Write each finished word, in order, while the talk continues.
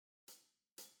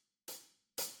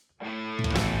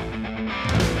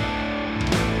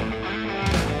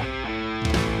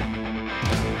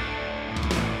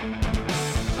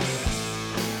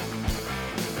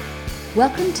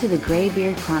Welcome to the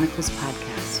Graybeard Chronicles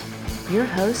podcast. Your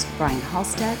hosts, Brian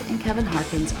Halstead and Kevin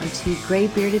Harkins, are two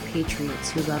gray-bearded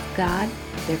patriots who love God,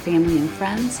 their family and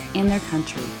friends, and their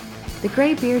country. The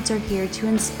Graybeards are here to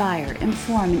inspire,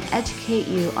 inform, and educate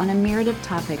you on a myriad of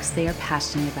topics they are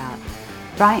passionate about.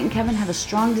 Brian and Kevin have a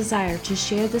strong desire to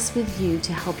share this with you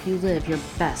to help you live your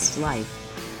best life.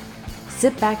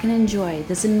 Sit back and enjoy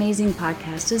this amazing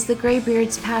podcast as the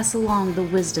Graybeards pass along the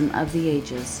wisdom of the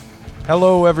ages.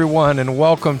 Hello, everyone, and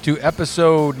welcome to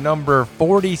episode number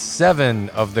 47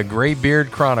 of the Graybeard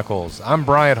Chronicles. I'm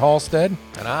Brian Halstead.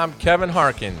 And I'm Kevin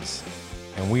Harkins.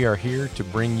 And we are here to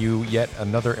bring you yet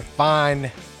another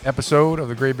fine episode of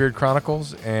the Graybeard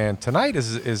Chronicles. And tonight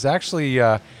is actually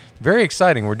very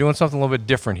exciting. We're doing something a little bit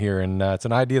different here, and it's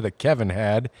an idea that Kevin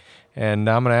had, and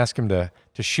I'm going to ask him to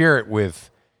share it with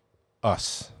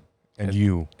us and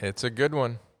you. It's a good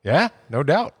one. Yeah, no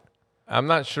doubt. I'm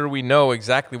not sure we know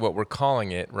exactly what we're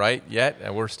calling it right yet,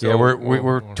 and we're still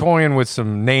we're toying with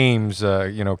some names,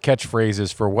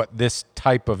 catchphrases for what this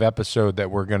type of episode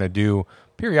that we're going to do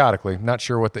periodically. Not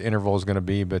sure what the interval is going to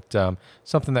be, but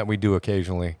something that we do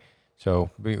occasionally. So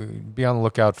be on the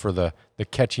lookout for the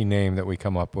catchy name that we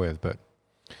come up with. But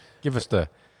give us the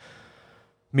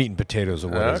meat and potatoes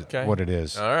of what it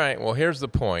is. All right. Well, here's the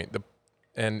point,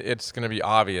 and it's going to be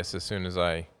obvious as soon as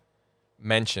I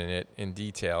mention it in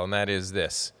detail, and that is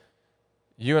this.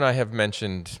 You and I have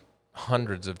mentioned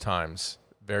hundreds of times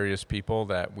various people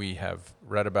that we have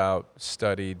read about,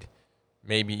 studied,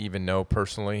 maybe even know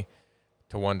personally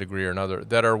to one degree or another,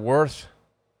 that are worth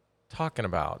talking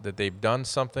about, that they've done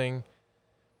something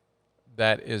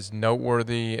that is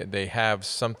noteworthy. They have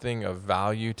something of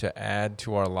value to add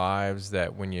to our lives,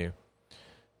 that when you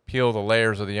peel the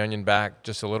layers of the onion back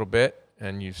just a little bit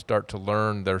and you start to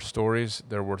learn their stories,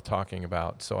 they're worth talking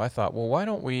about. So I thought, well, why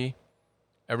don't we,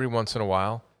 every once in a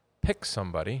while, pick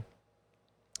somebody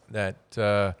that,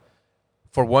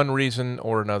 for one reason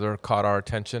or another, caught our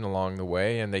attention along the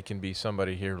way, and they can be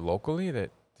somebody here locally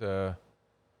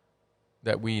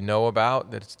that we know about,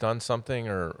 that's done something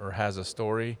or has a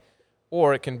story,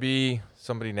 or it can be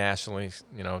somebody nationally,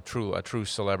 a true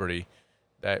celebrity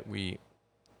that we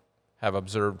have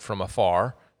observed from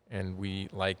afar, and we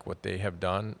like what they have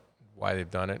done, why they've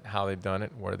done it, how they've done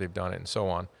it, where they've done it, and so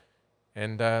on.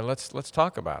 And let's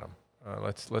talk about them.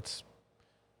 Let's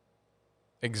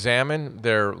examine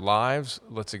their lives.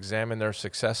 Let's examine their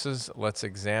successes. Let's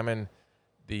examine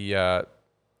the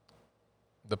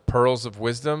pearls of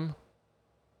wisdom.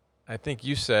 I think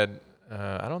you said,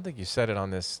 I don't think you said it on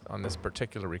this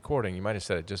particular recording. You might have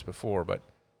said it just before, but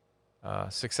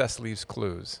success leaves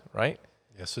clues, right?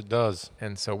 Yes, it does.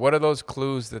 And so what are those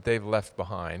clues that they've left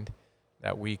behind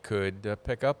that we could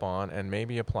pick up on and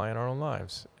maybe apply in our own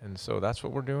lives? And so that's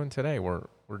what we're doing today. We're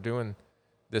doing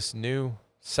this new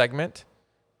segment,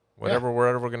 whatever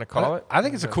we're going to call it. I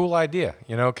think it's a cool idea,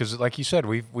 because like you said,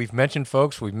 we've mentioned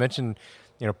folks, we've mentioned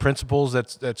principles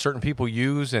that certain people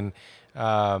use, and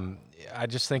I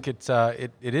just think it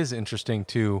is interesting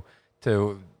to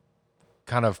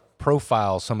kind of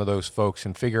profile some of those folks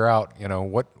and figure out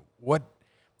what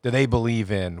do they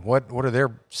believe in? What are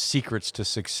their secrets to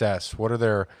success? What are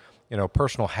their,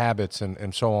 personal habits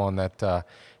and so on that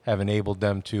have enabled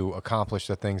them to accomplish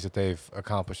the things that they've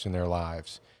accomplished in their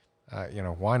lives?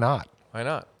 Why not? Why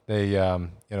not? They,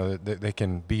 they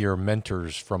can be your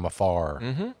mentors from afar.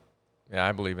 Mm-hmm. Yeah,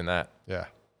 I believe in that. Yeah.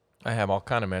 I have all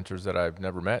kind of mentors that I've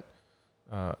never met.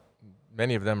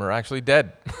 Many of them are actually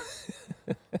dead.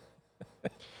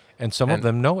 And some of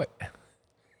them know it.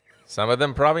 Some of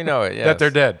them probably know it, yes. That they're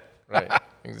dead. Right,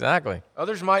 exactly.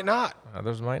 Others might not.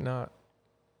 Others might not.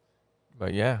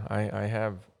 But yeah,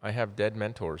 I have dead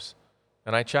mentors,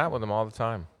 and I chat with them all the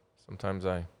time. Sometimes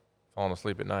I fall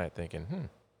asleep at night thinking,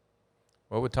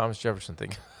 what would Thomas Jefferson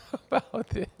think about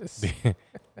this?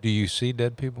 Do you see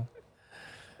dead people?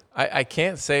 I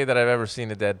can't say that I've ever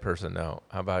seen a dead person, no.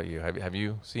 How about you? Have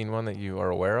you seen one that you are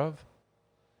aware of?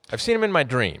 I've seen them in my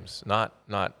dreams, not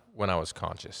when I was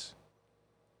conscious.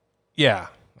 Yeah.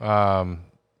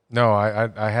 No,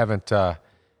 I haven't,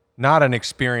 not an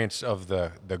experience of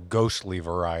the ghostly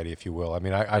variety, if you will. I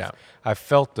mean, I've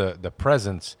felt the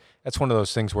presence. That's one of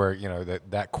those things where,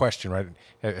 that question, right?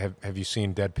 Have you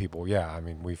seen dead people? Yeah. I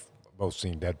mean, we've both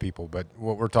seen dead people, but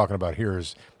what we're talking about here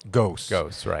is ghosts.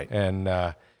 Ghosts, right. And,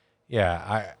 I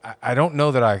don't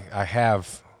know that I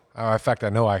have, in fact, I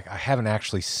know I haven't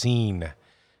actually seen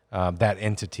that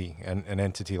entity, an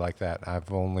entity like that.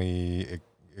 I've only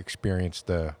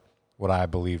experienced what I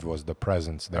believed was the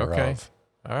presence thereof. Okay.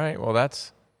 All right. Well,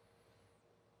 that's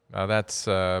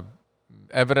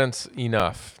evidence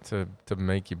enough to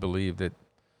make you believe that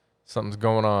Something's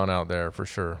going on out there for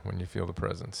sure when you feel the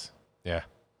presence. Yeah.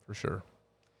 For sure.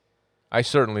 I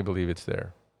certainly believe it's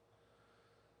there.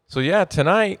 So yeah,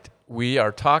 tonight we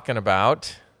are talking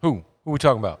about Who are we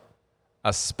talking about?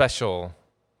 a special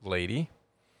lady.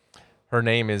 Her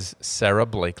name is Sara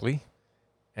Blakely,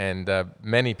 and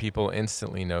many people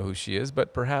instantly know who she is,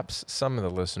 but perhaps some of the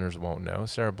listeners won't know.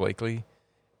 Sara Blakely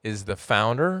is the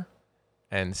founder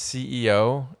and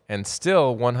CEO and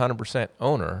still 100%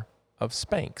 owner of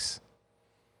SPANX.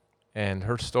 And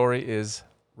her story is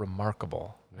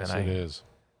remarkable. Yes, and it is.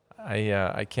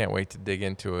 I can't wait to dig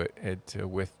into it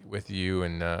with you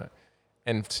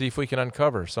and see if we can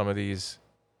uncover some of these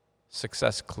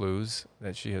success clues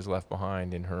that she has left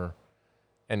behind in her.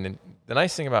 And the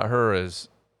nice thing about her is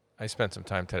I spent some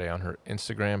time today on her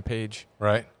Instagram page.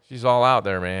 Right. She's all out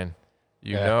there, man.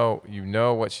 You Yeah.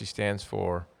 know what she stands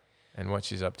for and what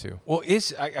she's up to. Well,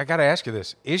 I got to ask you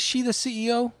this. Is she the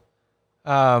CEO?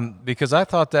 Because I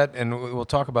thought that, and we'll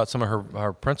talk about some of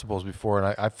her principles before,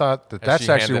 and I thought that that's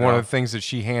actually one of the things that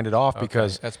she handed off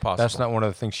because that's possible. That's not one of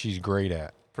the things she's great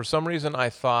at. For some reason, I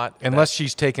thought... Unless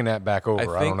she's taking that back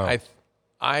over. I don't know.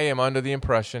 I am under the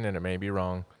impression, and it may be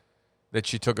wrong, that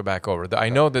she took it back over. I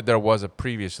know that there was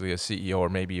previously a CEO, or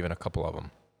maybe even a couple of them.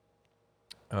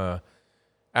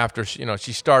 After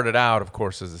she started out, of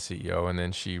course, as the CEO, and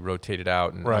then she rotated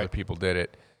out, and other people did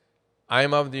it. I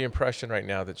am of the impression right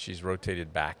now that she's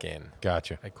rotated back in.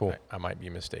 Gotcha. Cool. I might be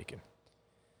mistaken.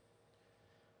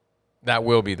 That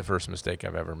will be the first mistake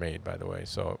I've ever made, by the way.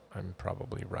 So I'm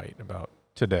probably right about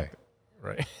today.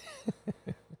 Right.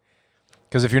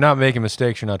 Because if you're not making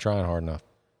mistakes, you're not trying hard enough.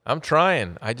 I'm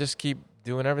trying. I just keep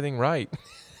doing everything right.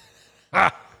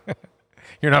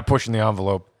 You're not pushing the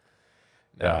envelope.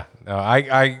 No. Yeah. No,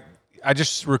 I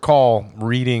just recall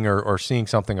reading or seeing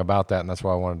something about that, and that's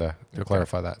why I wanted to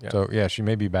clarify that. Yeah. So, yeah, she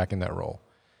may be back in that role.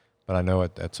 But I know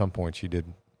at some point she did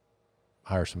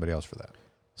hire somebody else for that.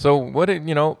 So what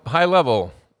high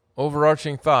level,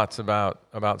 overarching thoughts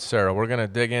about Sara? We're going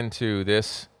to dig into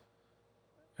this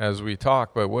as we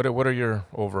talk, but what are your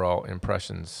overall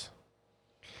impressions?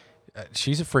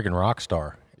 She's a freaking rock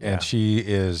star, Yeah. and she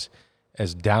is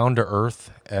as down to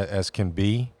earth as can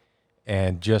be.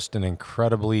 And just an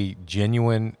incredibly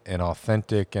genuine and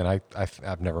authentic. And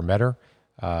I've never met her,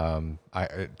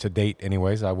 to date,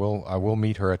 anyways. I will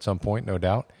meet her at some point, no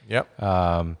doubt. Yep.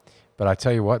 But I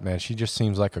tell you what, man, she just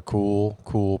seems like a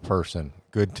cool person,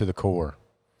 good to the core.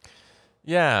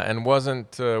 Yeah, and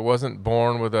wasn't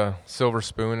born with a silver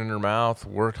spoon in her mouth.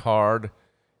 Worked hard,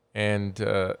 and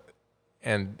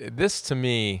this to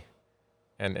me,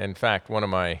 and in fact, one of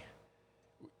my.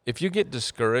 If you get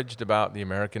discouraged about the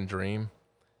American dream,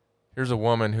 here's a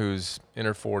woman who's in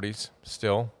her 40s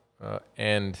still,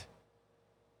 and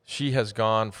she has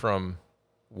gone from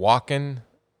walking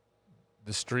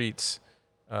the streets,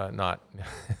 not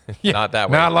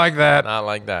that way. Not like that. Not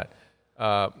like that.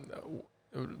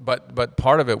 But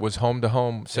part of it was home to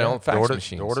home selling fax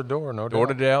machines. Door to door, no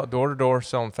doubt. Door to door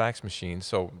selling fax machines.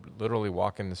 So literally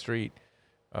walking the street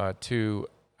to,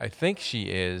 I think she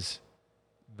is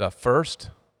the first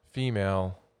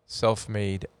female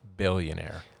self-made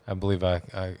billionaire. I believe I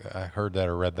heard that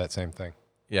or read that same thing.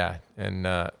 Yeah, and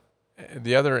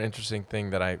the other interesting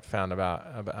thing that I found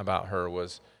about her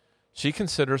was she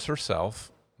considers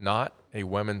herself not a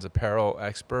women's apparel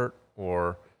expert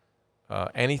or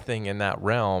anything in that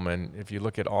realm. And if you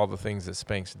look at all the things that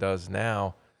SPANX does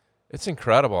now, it's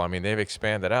incredible. I mean, they've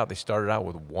expanded out. They started out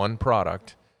with one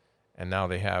product, and now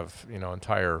they have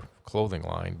entire clothing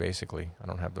line, basically. I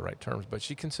don't have the right terms, but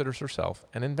she considers herself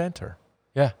an inventor.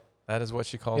 Yeah. That is what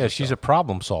she calls Yeah, herself. she's a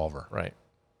problem solver. Right.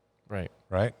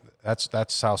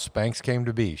 That's how SPANX came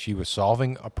to be. She was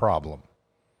solving a problem.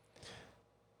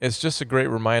 It's just a great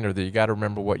reminder that you got to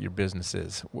remember what your business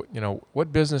is.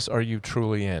 What business are you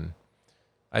truly in?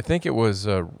 I think it was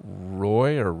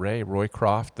Roy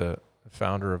Croft, the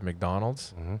founder of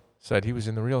McDonald's, said he was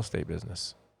in the real estate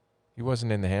business. He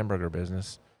wasn't in the hamburger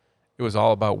business. It was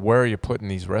all about where you're putting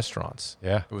these restaurants.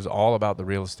 Yeah. It was all about the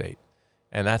real estate.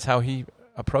 And that's how he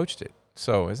approached it.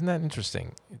 So isn't that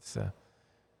interesting? It's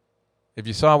if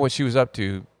you saw what she was up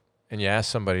to and you asked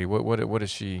somebody, what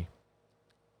is she,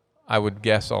 I would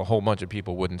guess a whole bunch of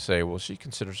people wouldn't say, well, she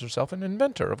considers herself an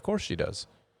inventor. Of course she does.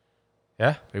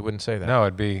 Yeah. They wouldn't say that. No,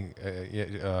 it'd be,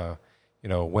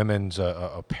 women's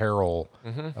apparel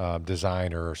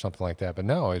designer or something like that. But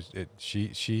no,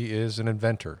 she is an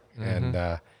inventor.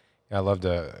 And I loved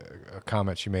a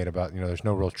comment she made about, there's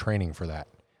no real training for that.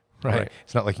 Right.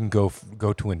 It's not like you can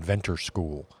go to inventor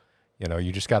school.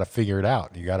 You just got to figure it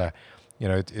out. You got to,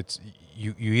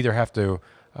 you either have to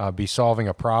be solving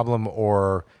a problem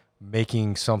or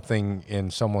making something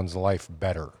in someone's life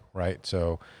better, right?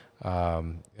 So,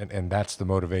 and that's the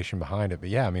motivation behind it. But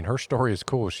yeah, I mean, her story is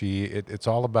cool. It's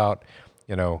all about,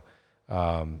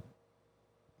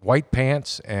 white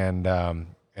pants and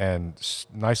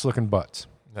nice looking butts.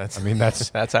 That's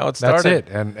That's how it started. That's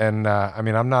it. And I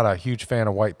mean, I'm not a huge fan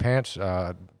of white pants.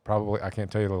 Probably, I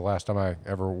can't tell you the last time I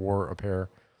ever wore a pair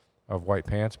of white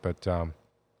pants, but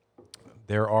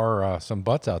there are some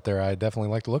butts out there I definitely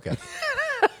like to look at.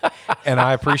 And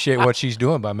I appreciate what she's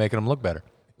doing by making them look better.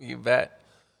 You bet.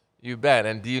 You bet.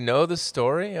 And do you know the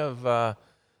story of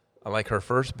like her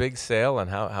first big sale and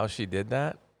how she did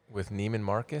that with Neiman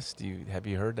Marcus? Have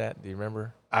you heard that? Do you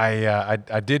remember?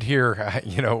 I did hear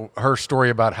her story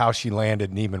about how she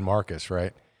landed Neiman Marcus,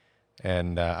 right?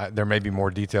 And there may be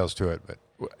more details to it, but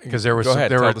because there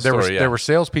were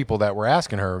salespeople that were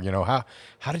asking her,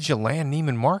 how did you land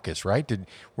Neiman Marcus, right?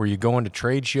 Were you going to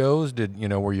trade shows?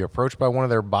 Were you approached by one of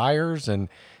their buyers? And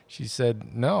she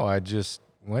said, no, I just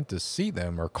went to see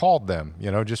them or called them,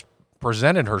 just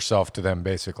presented herself to them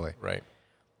basically. Right.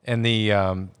 And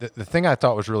the thing I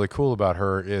thought was really cool about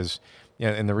her is,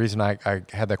 and the reason I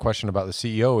had that question about the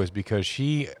CEO is because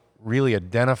she really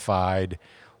identified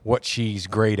what she's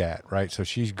great at, right? So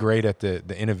she's great at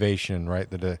the innovation, right?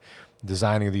 The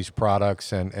designing of these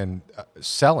products and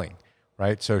selling,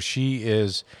 right? So she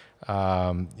is,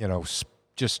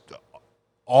 just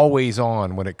always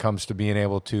on when it comes to being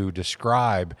able to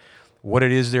describe what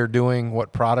it is they're doing,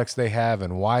 what products they have,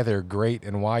 and why they're great,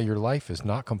 and why your life is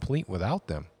not complete without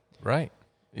them. Right.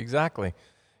 Exactly.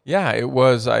 Yeah, it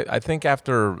was, I think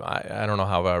after, I don't know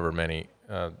however many,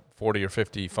 40 or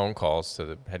 50 phone calls to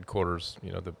the headquarters,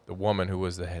 the woman who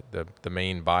was the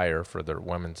main buyer for the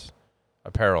women's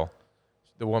apparel,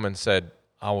 the woman said,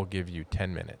 I will give you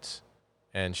 10 minutes.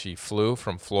 And she flew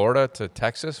from Florida to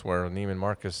Texas, where Neiman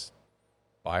Marcus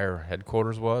buyer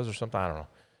headquarters was or something, I don't know.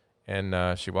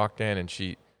 And she walked in and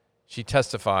she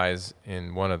testifies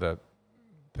in one of the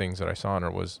things that I saw in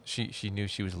her was she knew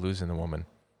she was losing the woman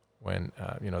when,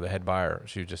 the head buyer,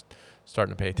 she was just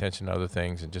starting to pay attention to other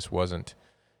things and just wasn't.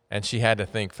 And she had to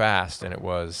think fast, and it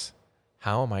was,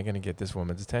 how am I going to get this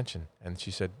woman's attention? And she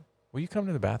said, will you come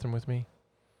to the bathroom with me?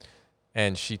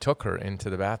 And she took her into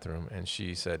the bathroom, and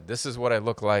she said, this is what I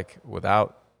look like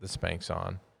without the SPANX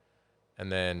on.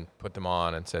 And then put them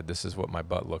on and said, this is what my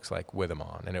butt looks like with them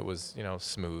on. And it was,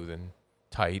 smooth and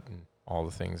tight and all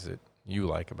the things that you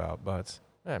like about butts.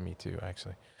 Me too,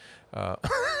 actually. Yeah,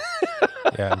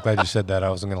 I'm glad you said that. I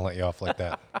wasn't going to let you off like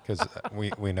that because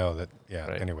we know that, yeah,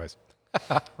 right. Anyways.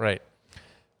 Right.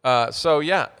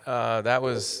 That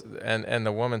was, and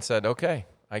the woman said, okay,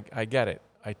 I get it.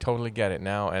 I totally get it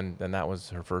now. And then that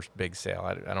was her first big sale.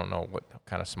 I don't know what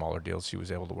kind of smaller deals she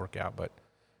was able to work out, but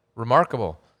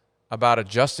remarkable about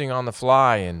adjusting on the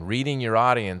fly and reading your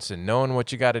audience and knowing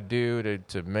what you got to do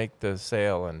to make the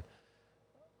sale, and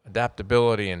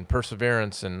adaptability and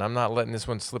perseverance. And I'm not letting this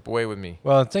one slip away with me.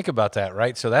 Well, and think about that,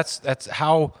 right? So that's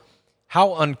how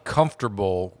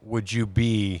uncomfortable would you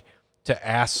be to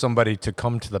ask somebody to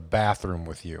come to the bathroom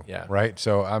with you, yeah. Right?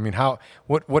 So, I mean,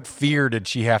 what fear did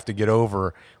she have to get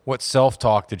over? What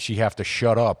self-talk did she have to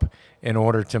shut up in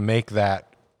order to make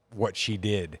that what she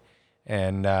did?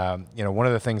 And, one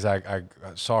of the things I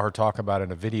saw her talk about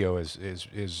in a video is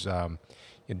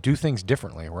do things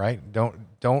differently, right?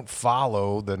 Don't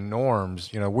follow the norms.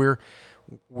 We're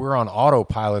on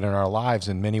autopilot in our lives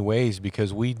in many ways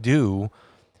because we do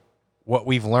what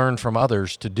we've learned from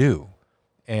others to do.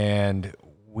 And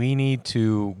we need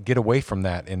to get away from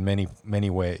that in many, many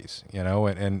ways,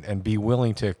 and be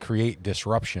willing to create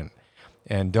disruption,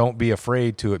 and don't be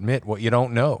afraid to admit what you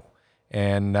don't know.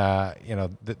 And,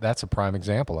 that's a prime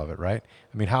example of it, right?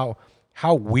 I mean,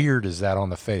 how weird is that on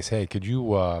the face? Hey, could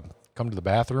you come to the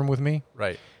bathroom with me?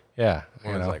 Right. Yeah.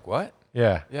 One's like, what?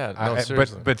 Yeah. Yeah. No,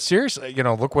 seriously. But seriously,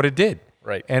 look what it did.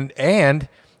 Right. And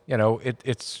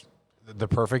it's the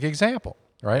perfect example.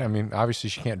 Right. I mean, obviously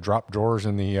she can't drop drawers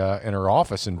in her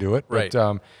office and do it. But,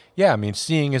 right.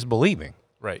 Seeing is believing.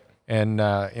 Right. And,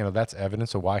 that's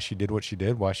evidence of why she did what she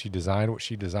did, why she designed what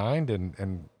she designed,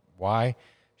 and why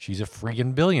she's a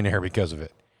freaking billionaire because of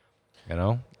it.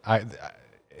 And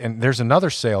there's another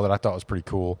sale that I thought was pretty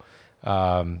cool.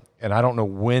 And I don't know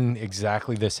when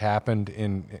exactly this happened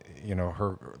in,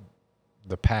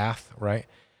 the path, right?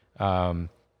 But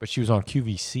she was on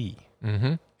QVC.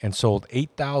 Mm-hmm. And sold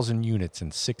 8,000 units in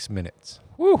 6 minutes.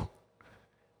 Woo!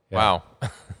 Yeah. Wow.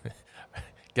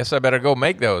 Guess I better go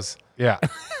make those. Yeah,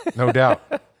 no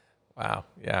doubt. Wow.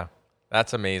 Yeah,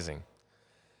 that's amazing.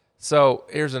 So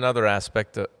here's another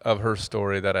aspect of her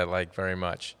story that I like very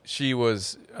much. She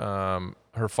was,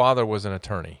 her father was an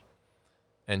attorney,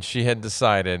 and she had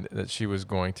decided that she was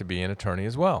going to be an attorney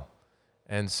as well.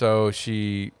 And so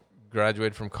she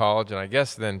graduated from college, and I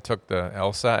guess then took the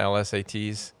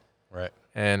LSATs. Right.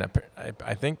 And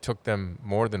I think took them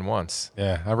more than once.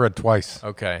 Yeah, I read twice.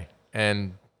 Okay.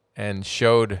 And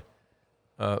showed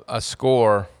a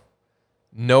score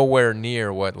nowhere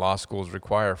near what law schools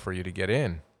require for you to get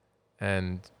in.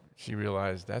 And she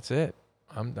realized, that's it.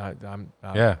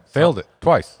 Failed it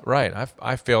twice. Right.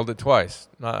 I failed it twice.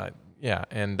 Yeah.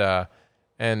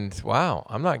 And wow,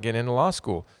 I'm not getting into law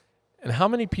school. And how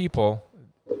many people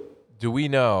do we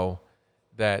know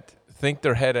that think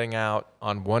they're heading out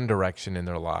on one direction in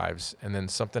their lives, and then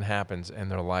something happens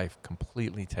and their life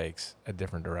completely takes a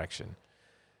different direction?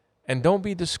 And don't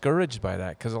be discouraged by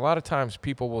that, because a lot of times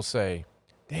people will say,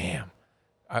 damn,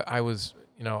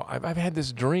 I've had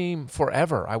this dream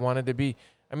forever. I wanted to be,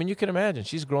 you can imagine,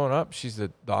 she's growing up. She's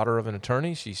the daughter of an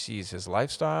attorney. She sees his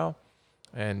lifestyle,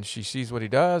 and she sees what he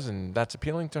does, and that's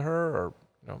appealing to her,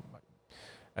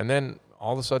 and then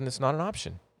all of a sudden it's not an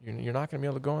option. You're not going to be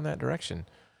able to go in that direction.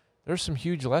 There's some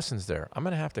huge lessons there. I'm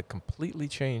going to have to completely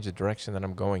change the direction that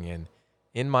I'm going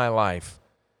in my life.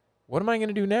 What am I going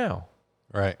to do now?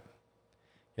 Right.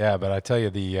 Yeah, but I tell you,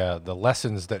 the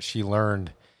lessons that she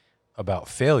learned about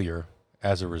failure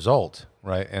as a result,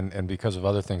 right, and because of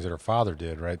other things that her father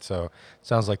did, right? So it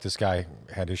sounds like this guy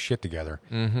had his shit together,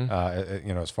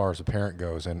 as far as a parent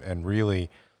goes, and really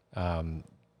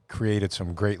created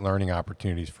some great learning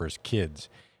opportunities for his kids.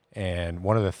 And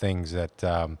one of the things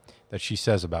that she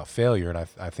says about failure, and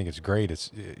I think it's great,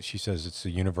 she says it's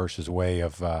the universe's way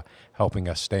of helping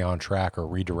us stay on track or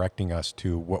redirecting us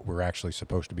to what we're actually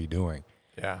supposed to be doing.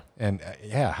 Yeah. And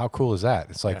how cool is that?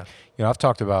 It's like, I've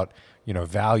talked about,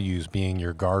 values being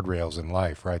your guardrails in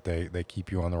life, right? They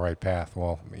keep you on the right path.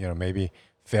 Well, maybe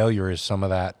failure is some of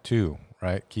that too,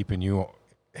 right? Keeping you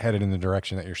headed in the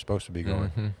direction that you're supposed to be going.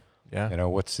 Mm-hmm. Yeah.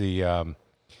 What's the,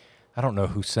 I don't know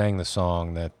who sang the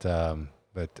song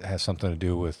that has something to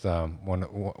do with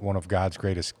one of God's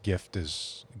greatest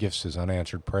gifts is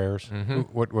unanswered prayers. Mm-hmm.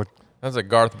 What? That's a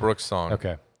Garth Brooks song.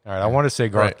 Okay. All right. I want to say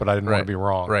Garth, but I didn't want to be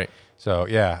wrong. Right. So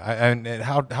and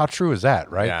how true is that,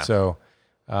 right? Yeah. So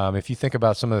if you think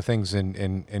about some of the things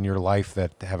in your life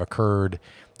that have occurred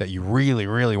that you really,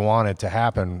 really wanted to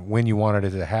happen when you wanted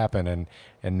it to happen,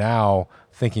 and now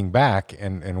thinking back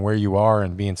and where you are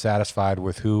and being satisfied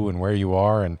with who and where you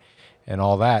are and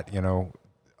all that,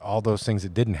 all those things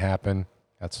that didn't happen,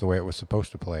 that's the way it was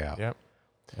supposed to play out. Yep.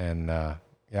 And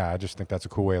I just think that's a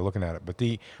cool way of looking at it. But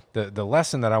the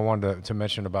lesson that I wanted to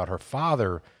mention about her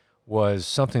father was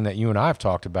something that you and I have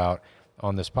talked about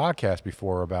on this podcast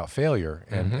before about failure.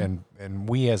 And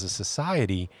we as a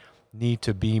society need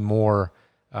to be more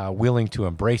willing to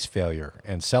embrace failure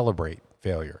and celebrate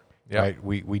failure. Yep. Right?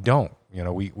 We don't.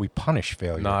 We punish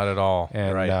failure. Not at all.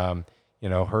 And right.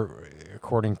 Her,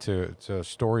 according to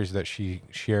stories that she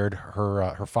shared,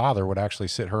 her father would actually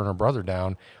sit her and her brother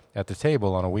down at the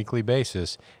table on a weekly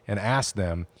basis and ask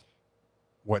them,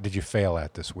 "What did you fail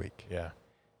at this week?" Yeah.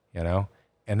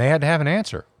 And they had to have an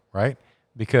answer, right?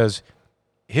 Because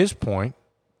his point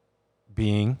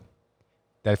being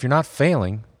that if you're not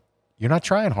failing, you're not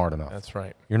trying hard enough. That's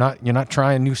right. You're not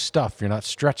trying new stuff. You're not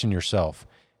stretching yourself.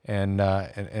 And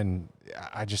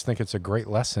I just think it's a great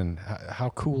lesson. How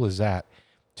cool is that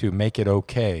to make it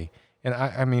okay? And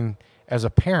I mean, as a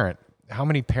parent, how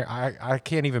many I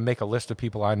can't even make a list of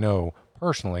people I know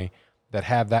personally that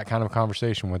have that kind of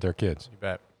conversation with their kids. You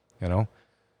bet.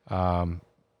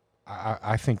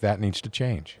 I think that needs to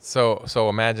change. So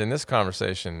imagine this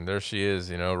conversation. There she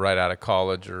is, right out of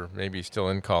college, or maybe still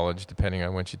in college, depending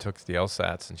on when she took the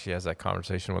LSATs, and she has that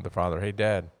conversation with the father. Hey,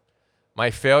 Dad, my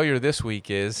failure this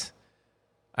week is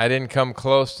I didn't come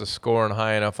close to scoring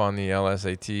high enough on the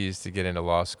LSATs to get into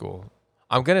law school.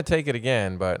 I'm going to take it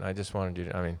again, but I just wanted you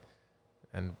to,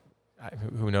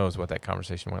 who knows what that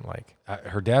conversation went like.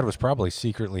 Her dad was probably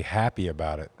secretly happy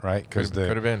about it, right? Because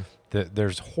could have been.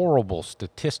 There's horrible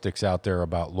statistics out there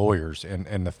about lawyers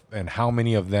and how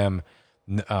many of them,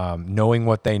 knowing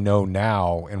what they know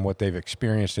now and what they've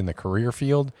experienced in the career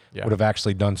field, would have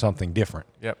actually done something different.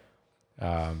 Yep.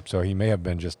 So he may have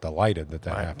been just delighted that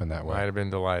happened that way. Might have been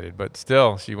delighted, but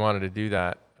still, she wanted to do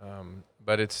that.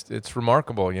 But it's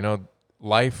remarkable,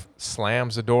 life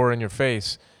slams a door in your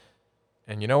face,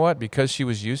 and you know what? Because she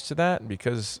was used to that,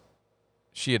 because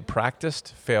she had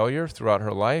practiced failure throughout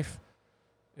her life,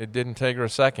 it didn't take her a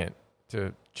second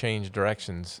to change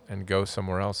directions and go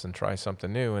somewhere else and try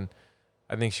something new. And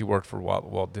I think she worked for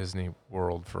Walt Disney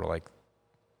World for like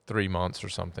 3 months or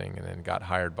something, and then got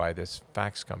hired by this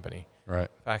fax company. Right.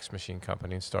 Fax machine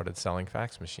company, and started selling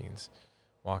fax machines,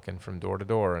 walking from door to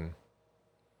door. And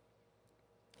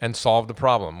and solve the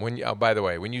problem. By the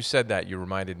way, when you said that, you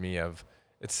reminded me of,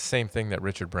 it's the same thing that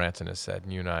Richard Branson has said,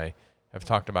 and you and I have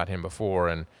talked about him before,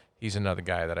 and he's another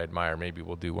guy that I admire. Maybe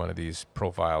we'll do one of these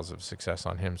profiles of success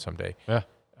on him someday. Yeah.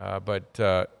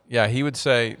 But he would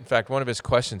say, in fact, one of his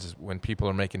questions is when people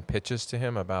are making pitches to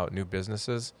him about new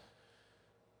businesses,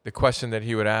 the question that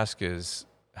he would ask is,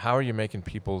 how are you making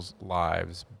people's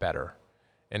lives better?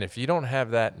 And if you don't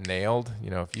have that nailed,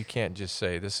 if you can't just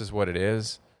say, this is what it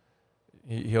is,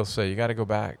 he'll say, you got to go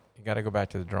back. You got to go back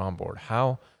to the drawing board.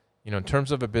 How, in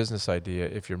terms of a business idea,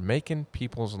 if you're making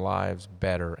people's lives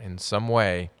better in some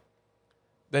way,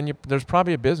 then there's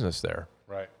probably a business there.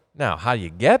 Right. Now, how you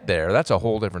get there, that's a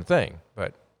whole different thing.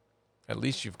 But at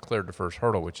least you've cleared the first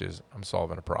hurdle, which is I'm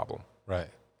solving a problem. Right.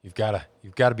 You've got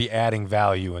to be adding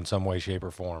value in some way, shape,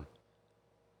 or form.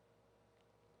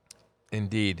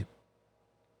 Indeed.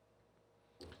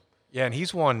 Yeah, and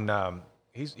he's one.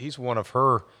 He's one of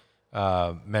her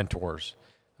mentors,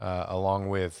 along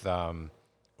with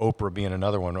Oprah being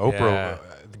another one. Oprah,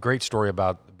 the great story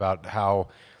about how.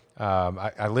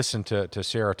 I listened to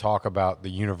Sara talk about the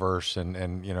universe,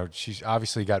 and she's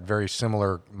obviously got very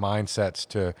similar mindsets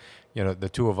to the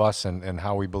two of us, and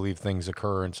how we believe things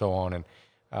occur and so on.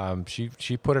 And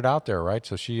she put it out there, right?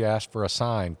 So she asked for a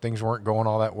sign. Things weren't going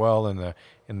all that well in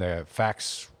the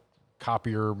fax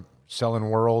copier selling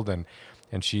world, and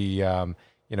she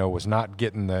was not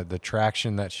getting the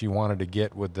traction that she wanted to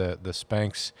get with the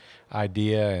SPANX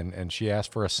idea, and she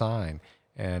asked for a sign,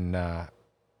 and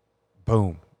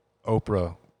boom.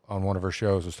 Oprah on one of her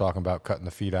shows was talking about cutting the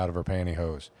feet out of her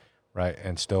pantyhose, right,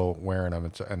 and still wearing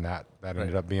them, and that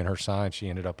ended up being her sign. She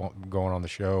ended up going on the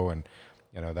show, and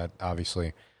that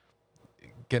obviously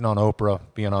being on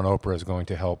Oprah is going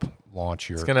to help launch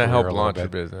your. It's going to help launch your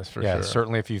business for sure. Yeah,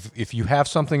 certainly. If you have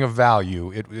something of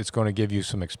value, it's going to give you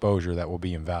some exposure that will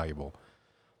be invaluable.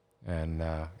 And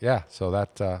so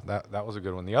that was a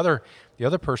good one. The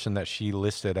other person that she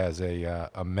listed as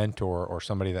a mentor or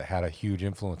somebody that had a huge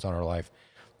influence on her life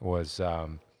was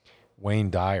Wayne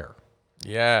Dyer.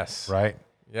 Yes. Right.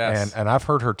 Yes. And I've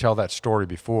heard her tell that story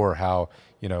before. How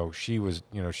she was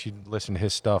she'd listen to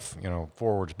his stuff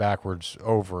forwards, backwards,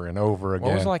 over and over again.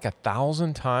 What was it, like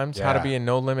 1,000 times? Yeah. How to be a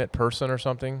no limit person or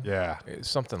something? Yeah.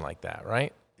 Something like that,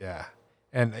 right? Yeah.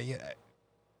 And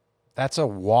that's a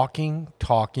walking,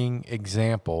 talking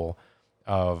example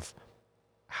of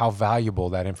how valuable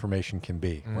that information can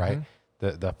be, right?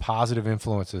 The positive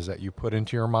influences that you put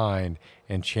into your mind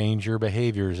and change your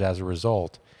behaviors as a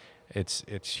result, it's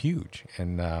huge.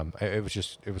 And it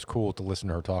was cool to listen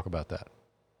to her talk about that.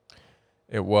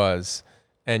 It was.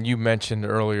 And you mentioned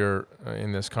earlier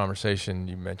in this conversation,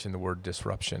 you mentioned the word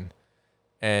disruption.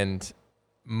 And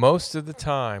most of the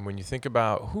time, when you think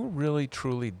about who really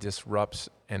truly disrupts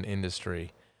an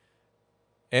industry,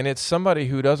 and it's somebody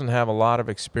who doesn't have a lot of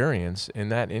experience in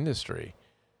that industry,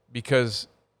 because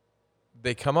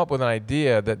they come up with an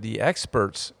idea that the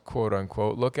experts, quote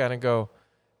unquote, look at and go,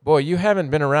 boy, you haven't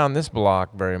been around this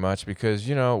block very much, because,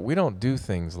 we don't do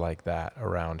things like that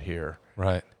around here.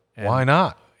 Right. And why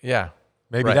not? Yeah.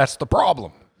 Maybe right. that's the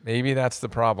problem. Maybe that's the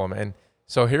problem. And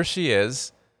so here she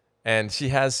is. And she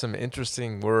has some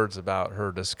interesting words about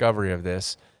her discovery of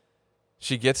this.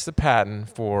 She gets the patent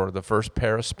for the first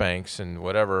pair of SPANX and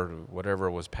whatever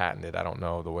was patented. I don't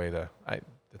know the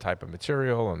type of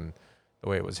material and the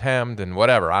way it was hemmed and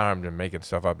whatever. I'm just making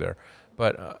stuff up there.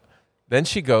 But then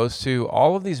she goes to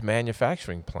all of these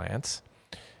manufacturing plants,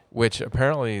 which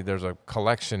apparently there's a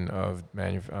collection of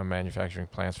manufacturing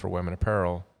plants for women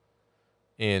apparel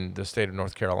in the state of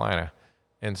North Carolina.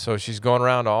 And so she's going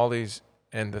around to all these.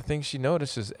 And the thing she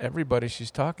notices, everybody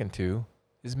she's talking to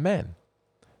is men.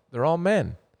 They're all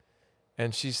men.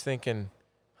 And she's thinking,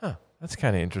 that's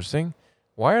kind of interesting.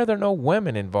 Why are there no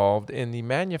women involved in the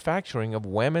manufacturing of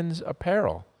women's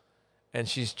apparel? And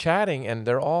she's chatting, and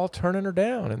they're all turning her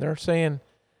down. And they're saying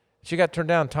she got turned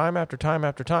down time after time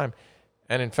after time.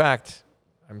 And in fact,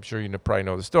 I'm sure you probably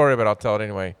know the story, but I'll tell it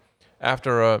anyway.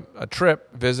 After a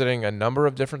trip visiting a number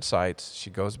of different sites, she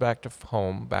goes back to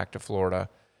Florida,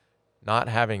 not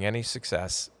having any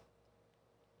success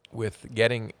with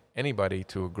getting anybody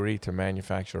to agree to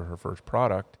manufacture her first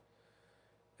product.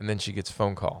 And then she gets a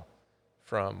phone call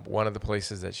from one of the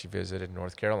places that she visited in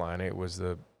North Carolina. It was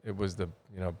the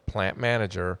plant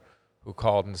manager who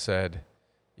called and said,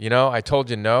 I told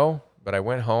you no, but I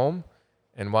went home,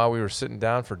 and while we were sitting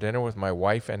down for dinner with my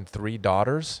wife and 3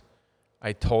 daughters,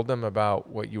 I told them about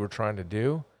what you were trying to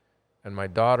do, and my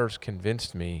daughters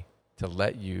convinced me to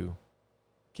let you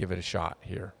give it a shot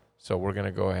here. So we're going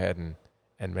to go ahead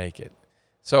and make it.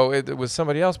 So it was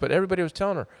somebody else, but everybody was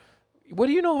telling her, what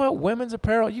do you know about women's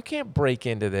apparel? You can't break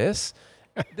into this.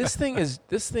 This thing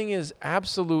is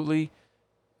absolutely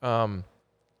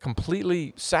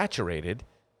completely saturated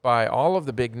by all of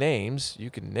the big names. You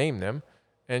can name them,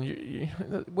 and you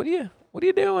what are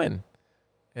you doing?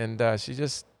 And she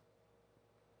just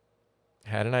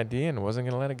had an idea and wasn't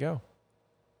going to let it go.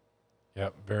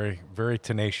 Yep, very, very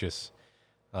tenacious,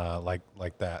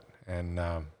 like that, and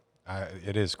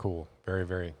it is cool. Very,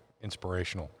 very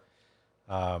inspirational.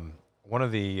 One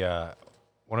of the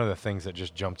things that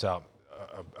just jumps out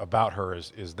about her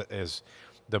is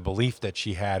the belief that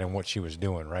she had in what she was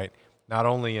doing. Right, not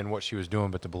only in what she was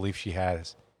doing, but the belief she had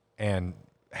and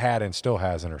still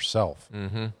has in herself.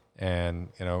 Mm-hmm. And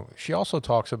she also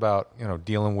talks about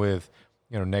dealing with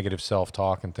negative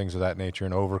self-talk and things of that nature,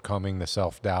 and overcoming the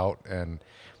self-doubt. And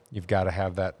you've got to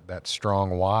have that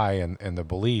strong why and the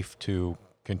belief to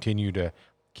continue to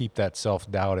keep that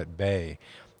self-doubt at bay.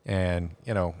 And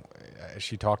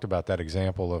she talked about that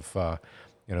example of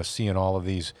seeing all of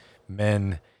these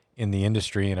men in the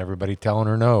industry and everybody telling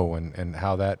her no, and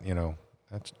how that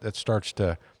that starts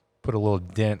to put a little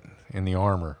dent in the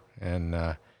armor. And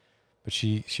but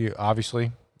she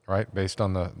obviously, right, based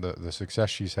on the success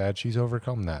she's had, she's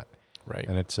overcome that. Right.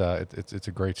 And it's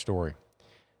a great story.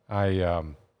 I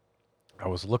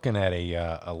was looking at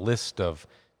a list of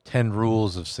 10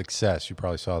 rules of success. You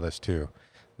probably saw this too,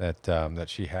 that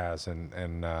she has,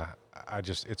 and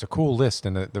it's a cool list.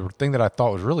 And the thing that I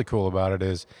thought was really cool about it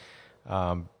is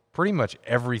pretty much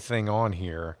everything on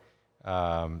here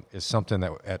is something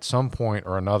that at some point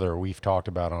or another we've talked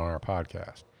about on our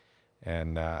podcast.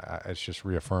 And it's just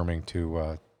reaffirming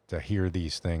to hear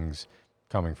these things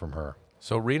coming from her.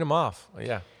 So read them off.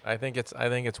 Yeah, I think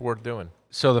it's worth doing.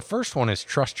 So the first one is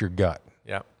trust your gut.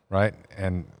 Yeah. Right,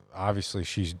 and obviously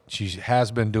she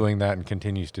has been doing that and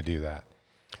continues to do that.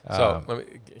 So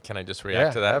can I just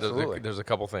react to that? Absolutely. There's a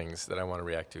couple things that I want to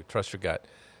react to. Trust your gut.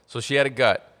 So she had a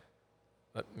gut,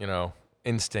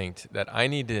 instinct that I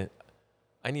need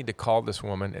to call this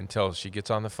woman until she gets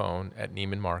on the phone at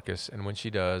Neiman Marcus, and when she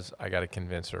does, I got to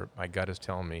convince her. My gut is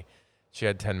telling me. She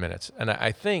had 10 minutes, and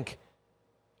I think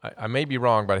I may be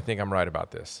wrong, but I think I'm right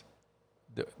about this.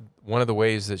 One of the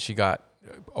ways that she got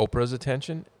Oprah's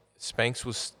attention, SPANX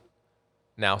was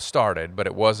now started, but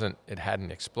it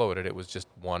hadn't exploded. It was just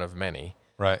one of many.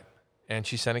 Right. And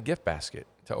she sent a gift basket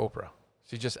to Oprah.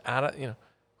 She just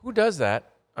who does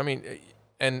that? I mean,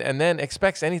 and then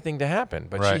expects anything to happen.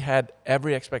 But right. She had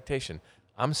every expectation.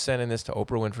 I'm sending this to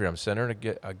Oprah Winfrey. I'm sending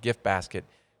her a gift basket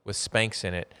with SPANX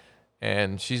in it,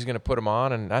 and she's going to put them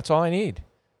on, and that's all I need.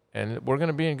 And we're going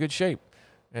to be in good shape.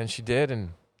 And she did,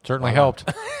 and certainly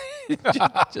helped.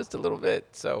 Just a little bit.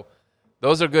 So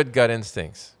those are good gut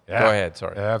instincts. Yeah. Go ahead.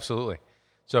 Sorry. Yeah, absolutely.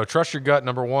 So trust your gut,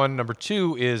 number one. Number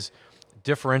two is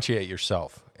differentiate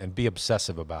yourself and be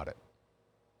obsessive about it.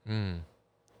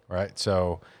 Right?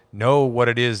 So know what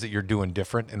it is that you're doing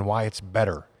different and why it's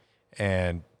better,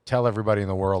 and tell everybody in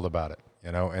the world about it,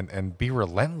 and be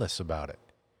relentless about it.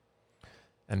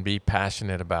 And be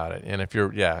passionate about it. And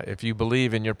if you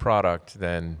believe in your product,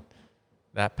 then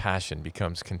that passion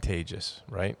becomes contagious,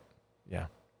 right? Yeah.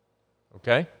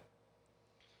 Okay.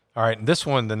 All right. And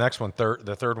the next one,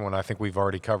 the third one, I think we've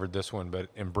already covered this one, but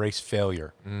embrace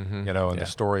failure, and the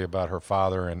story about her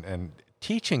father and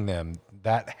teaching them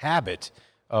that habit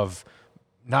of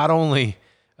not only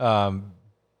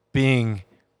being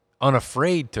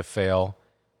unafraid to fail,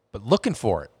 but looking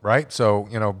for it, right?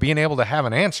 So, being able to have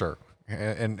an answer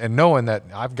and knowing that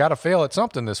I've got to fail at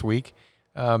something this week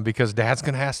because Dad's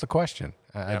going to ask the question.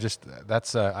 I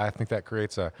think that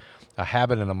creates a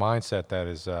habit and a mindset that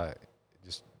is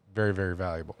just very, very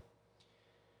valuable.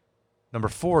 Number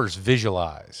 4 is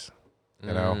visualize.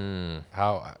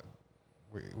 How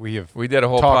we did a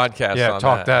whole podcast on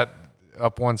talked that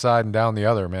up one side and down the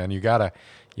other, man. You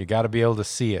gotta be able to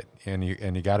see it, and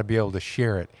you gotta be able to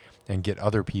share it and get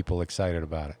other people excited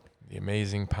about it. The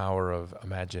amazing power of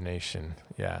imagination.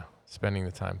 Yeah. Spending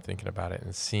the time thinking about it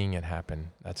and seeing it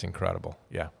happen. That's incredible.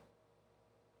 Yeah.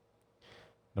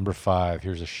 Number 5,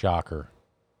 here's a shocker.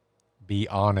 Be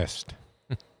honest.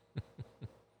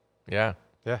 Yeah.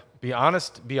 Yeah. Be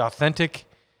honest, be authentic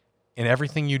in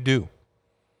everything you do.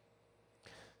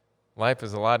 Life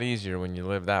is a lot easier when you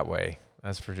live that way.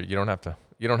 That's for sure. You don't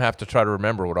have to try to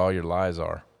remember what all your lies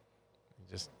are.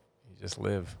 You just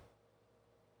live.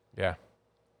 Yeah.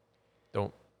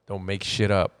 Don't make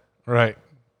shit up. Right.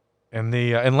 And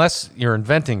unless you're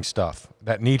inventing stuff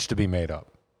that needs to be made up.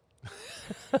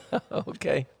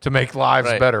 Okay. To make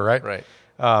lives better, right? Right.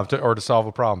 Or to solve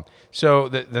a problem. So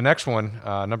the next one,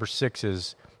 number 6,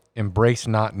 is embrace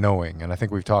not knowing. And I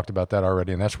think we've talked about that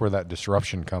already, and that's where that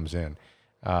disruption comes in.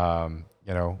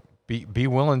 Be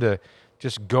willing to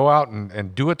just go out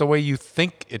and do it the way you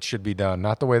think it should be done,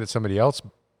 not the way that somebody else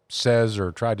says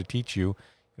or tried to teach you.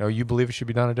 You know, you believe it should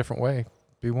be done a different way.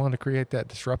 Be willing to create that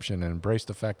disruption and embrace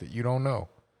the fact that you don't know.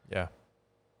 Yeah.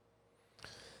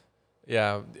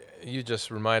 Yeah, you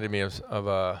just reminded me of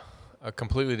a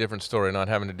completely different story, not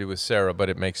having to do with Sarah, but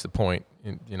it makes the point,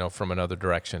 you know, from another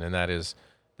direction, and that is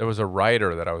there was a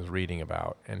writer that I was reading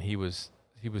about, and he was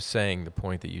saying the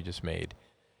point that you just made.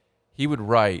 He would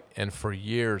write, and for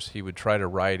years he would try to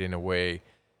write in a way,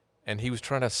 and he was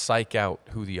trying to psych out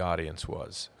who the audience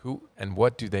was, who and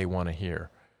what do they want to hear,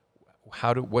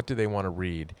 what do they want to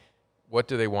read, what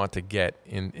do they want to get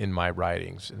in my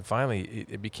writings, and finally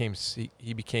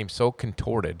he became so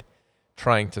contorted,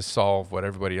 trying to solve what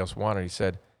everybody else wanted. He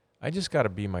said, "I just got to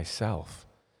be myself,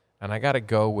 and I got to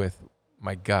go with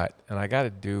my gut, and I got to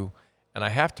do, and I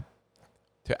have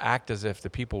to act as if the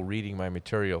people reading my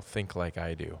material think like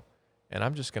I do." And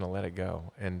I'm just going to let it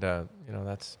go. And, you know,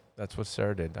 that's what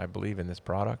Sarah did. I believe in this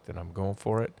product, and I'm going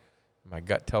for it. My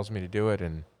gut tells me to do it,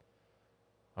 and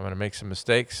I'm going to make some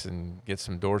mistakes and get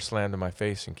some doors slammed in my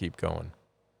face and keep going.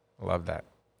 I love that.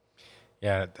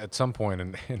 Yeah, at some point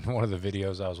in one of the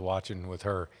videos I was watching with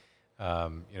her,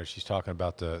 you know, she's talking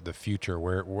about the future,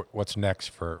 what's next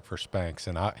for SPANX.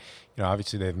 And, you know,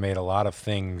 obviously they've made a lot of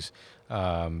things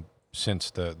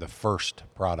since the first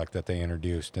product that they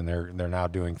introduced, and they're now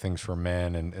doing things for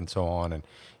men and so on. And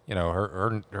you know,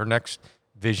 her next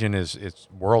vision is it's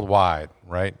worldwide,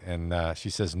 right? And she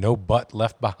says no butt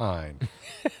left behind.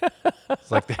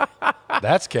 It's like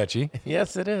that's catchy.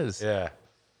 Yes, it is. Yeah.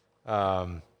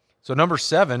 So number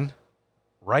 7,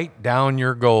 write down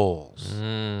your goals.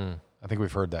 I think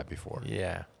we've heard that before.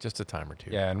 Yeah, just a time or two.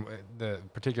 Yeah, and the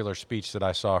particular speech that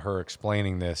I saw her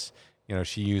explaining this, you know,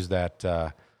 she used that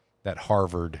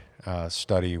Harvard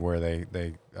study where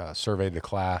they surveyed the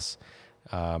class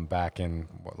back in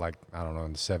I don't know,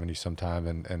 in the 70s sometime,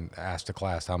 and asked the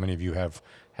class, how many of you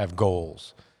have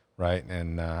goals, right?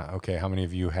 And okay, how many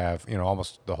of you have, you know,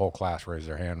 almost the whole class raised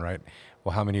their hand, right?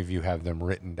 Well, how many of you have them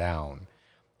written down?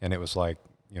 And it was like,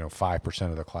 you know, 5%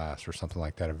 of the class or something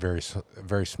like that. A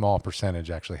very small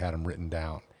percentage actually had them written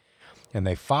down. And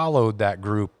they followed that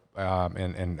group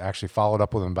and actually followed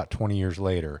up with them about 20 years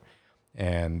later.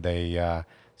 And they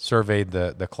surveyed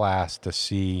the class to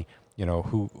see, you know,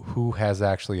 who has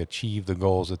actually achieved the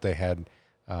goals that they had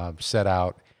set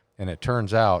out. And it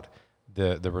turns out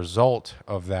the result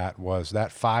of that was that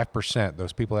 5%,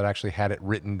 those people that actually had it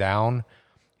written down,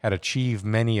 had achieved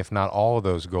many, if not all of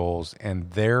those goals,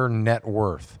 and their net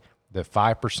worth, the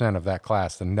 5% of that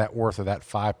class, the net worth of that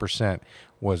 5%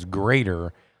 was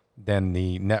greater than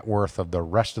the net worth of the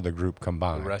rest of the group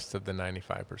combined. The rest of the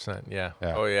 95%, yeah.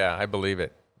 Yeah. Oh, yeah, I believe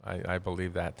it. I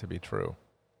believe that to be true.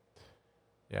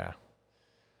 Yeah.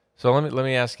 So let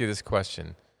me ask you this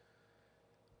question.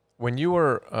 When you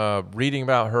were reading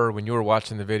about her, when you were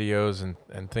watching the videos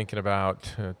and thinking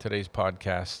about today's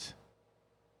podcast,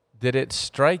 did it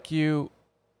strike you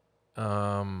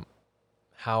how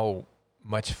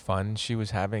much fun she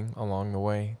was having along the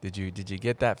way? Did you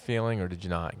get that feeling, or did you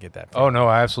not get that feeling? Oh no,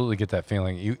 I absolutely get that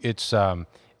feeling.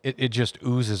 It just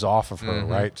oozes off of her,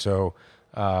 right? So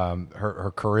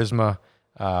her charisma,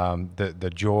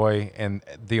 the joy, and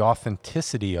the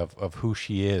authenticity of who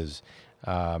she is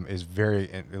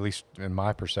very, at least in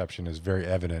my perception, is very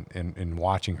evident in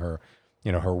watching her.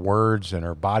 You know, her words and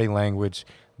her body language,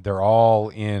 they're all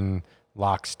in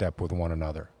lockstep with one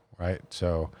another, right?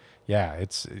 So yeah,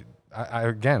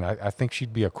 I think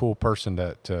she'd be a cool person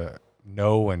to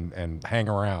know and hang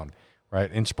around,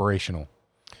 right? Inspirational.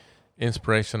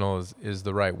 Inspirational is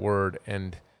the right word.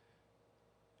 And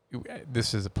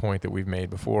this is a point that we've made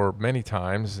before many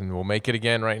times, and we'll make it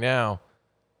again right now.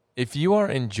 If you are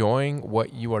enjoying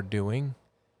what you are doing,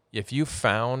 if you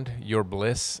found your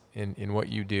bliss in what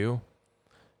you do,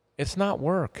 it's not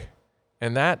work.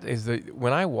 And that is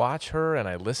when I watch her and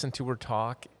I listen to her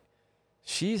talk,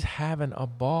 she's having a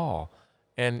ball.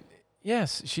 And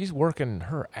yes, she's working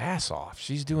her ass off.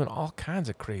 She's doing all kinds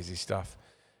of crazy stuff,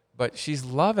 but she's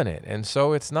loving it. And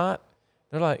so it's not,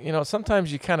 they're like, you know,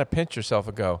 sometimes you kind of pinch yourself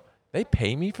and go, they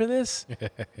pay me for this?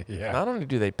 Yeah. Not only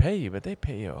do they pay you, but they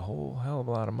pay you a whole hell of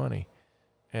a lot of money.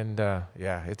 And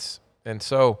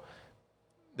so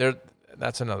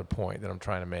that's another point that I'm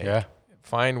trying to make. Yeah.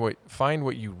 Find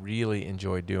what you really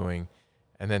enjoy doing,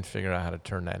 and then figure out how to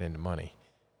turn that into money.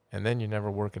 And then you never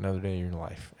work another day in your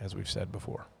life, as we've said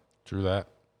before. True that.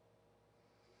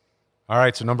 All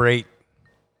right, so number 8,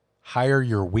 hire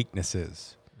your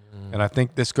weaknesses. And I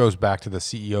think this goes back to the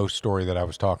CEO story that I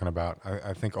was talking about.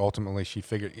 I think ultimately she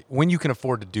figured, when you can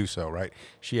afford to do so, right?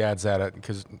 She adds that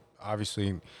because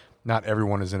obviously not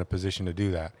everyone is in a position to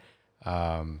do that.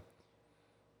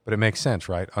 But it makes sense,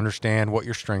 right? Understand what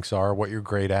your strengths are, what you're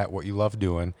great at, what you love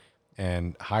doing,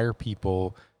 and hire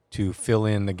people to fill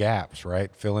in the gaps,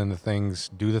 right? Fill in the things,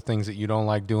 do the things that you don't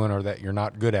like doing or that you're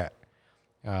not good at.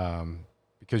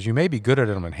 Because you may be good at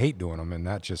them and hate doing them, and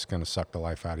that's just going to suck the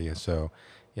life out of you. So,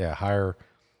 yeah, hire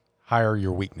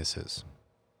your weaknesses.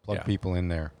 Plug people in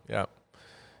there. Yeah.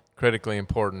 Critically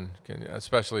important,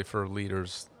 especially for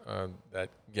leaders that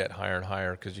get higher and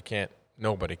higher, because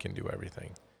nobody can do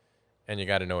everything. And you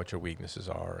got to know what your weaknesses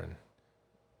are.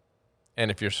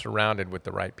 And if you're surrounded with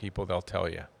the right people, they'll tell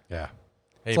you. Yeah.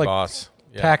 Hey, it's like boss.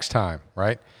 Tax time,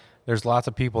 right? There's lots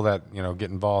of people that,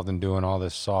 get involved in doing all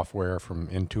this software from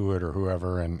Intuit or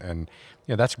whoever. And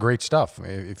that's great stuff.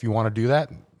 If you want to do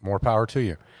that, more power to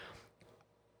you.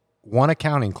 One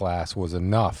accounting class was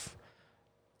enough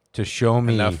to show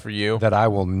me enough for you that I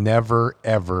will never,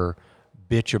 ever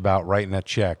bitch about writing a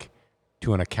check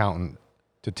to an accountant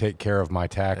to take care of my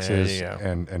taxes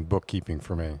and bookkeeping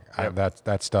for me. Yep.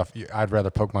 That stuff, I'd rather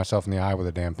poke myself in the eye with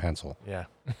a damn pencil. Yeah.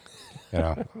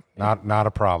 Not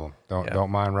a problem.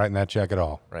 Don't mind writing that check at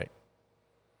all. Right.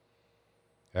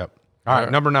 Yep. All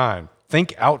right, number 9,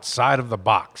 think outside of the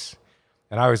box.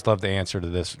 And I always love the answer to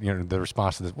this, the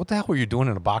response to this. What the hell were you doing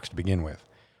in a box to begin with?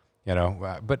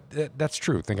 But that's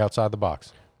true. Think outside the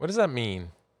box. What does that mean?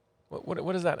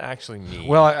 What does that actually mean?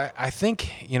 Well, I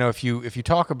think, if you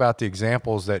talk about the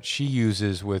examples that she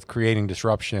uses with creating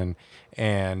disruption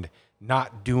and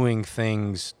not doing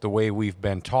things the way we've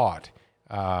been taught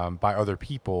by other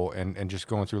people and just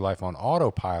going through life on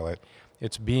autopilot,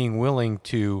 it's being willing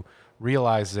to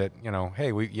realize that,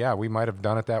 hey, we might have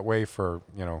done it that way for,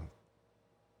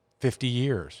 50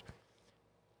 years.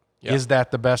 Yep. Is that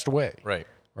the best way? Right.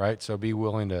 Right. So be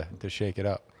willing to shake it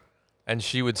up. And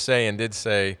she would say and did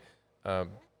say,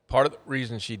 part of the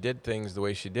reason she did things the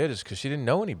way she did is because she didn't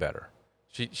know any better.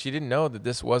 She didn't know that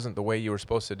this wasn't the way you were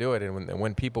supposed to do it. And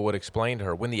when people would explain to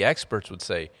her, when the experts would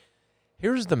say,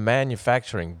 here's the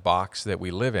manufacturing box that we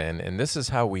live in, and this is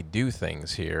how we do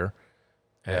things here.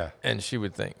 And she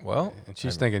would think, well. And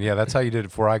she's thinking, that's how you did it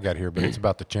before I got here, but it's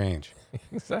about to change.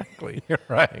 Exactly. You're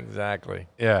right. Exactly.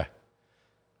 Yeah.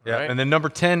 Yeah. Right. And then number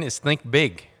 10 is think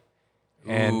big.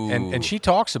 And she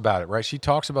talks about it, right? She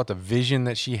talks about the vision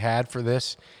that she had for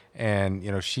this. And,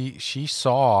 she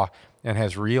saw and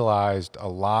has realized a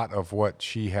lot of what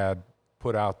she had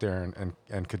put out there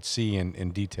and could see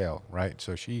in detail, right?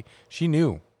 So she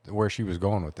knew where she was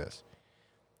going with this.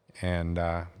 And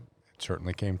it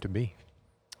certainly came to be.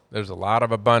 There's a lot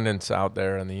of abundance out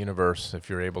there in the universe if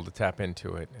you're able to tap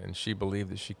into it. And she believed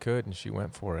that she could, and she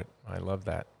went for it. I love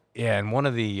that. Yeah, and one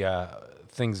of the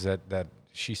things that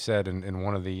she said in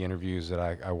one of the interviews that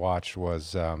I watched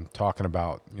was talking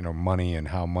about, money and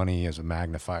how money is a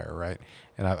magnifier, right?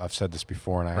 And I've said this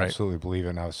before, and I absolutely believe it.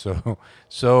 And I was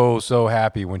so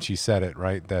happy when she said it,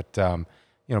 right? That,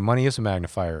 money is a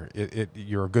magnifier.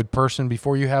 You're a good person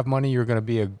before you have money. You're going to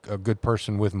be a good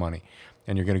person with money,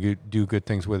 and you're going to do good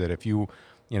things with it. If you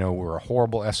were a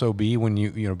horrible SOB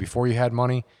when before you had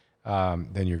money,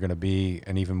 then you're going to be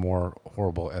an even more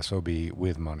horrible SOB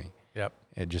with money. Yep.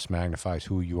 It just magnifies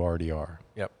who you already are.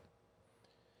 Yep.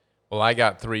 Well, I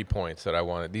got 3 points that I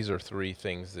wanted. These are 3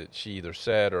 things that she either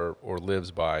said or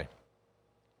lives by,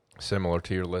 similar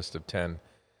to your list of 10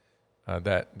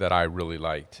 that I really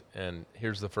liked. And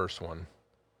here's the first one.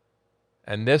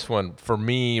 And this one, for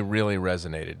me, really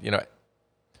resonated.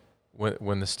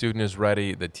 When the student is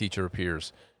ready, the teacher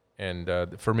appears. And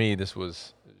for me,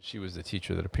 she was the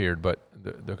teacher that appeared. But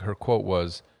her quote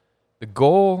was, "The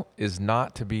goal is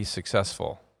not to be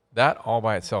successful." That all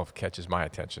by itself catches my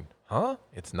attention. Huh?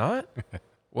 It's not?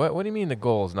 What do you mean the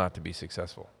goal is not to be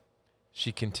successful?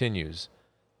 She continues,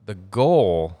 "The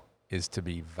goal is to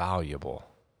be valuable."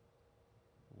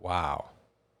 Wow.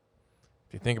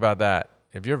 If you think about that,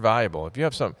 if you're valuable, if you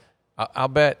have some, I'll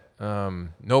bet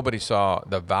nobody saw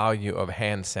the value of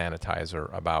hand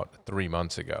sanitizer about 3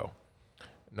 months ago.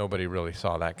 Nobody really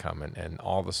saw that coming, and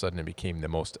all of a sudden it became the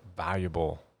most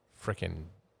valuable freaking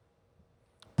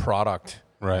product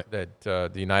that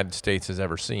the United States has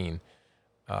ever seen.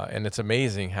 And it's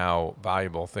amazing how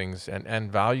valuable things,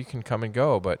 and value can come and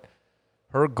go, but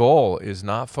her goal is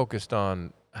not focused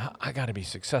on, I got to be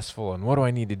successful, and what do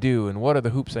I need to do, and what are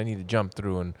the hoops I need to jump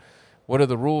through, and what are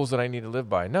the rules that I need to live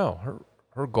by. No,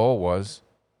 her goal was,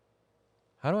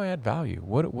 how do I add value?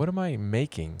 What am I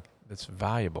making that's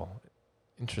valuable?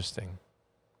 Interesting.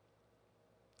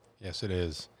 Yes, it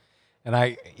is. And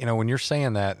when you're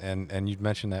saying that, and you'd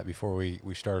mentioned that before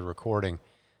we started recording,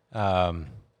 I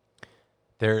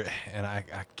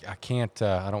can't,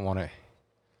 I don't want to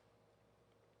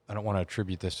I don't want to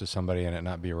attribute this to somebody and it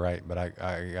not be right, but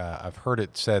I've heard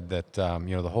it said that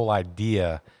the whole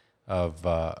idea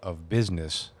of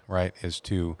business, right, is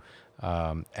to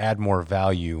add more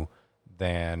value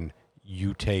than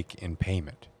you take in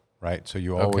payment, right? So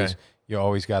you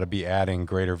always got to be adding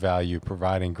greater value,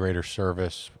 providing greater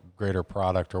service, greater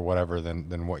product, or whatever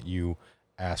than what you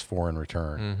ask for in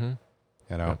return.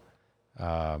 Mm-hmm.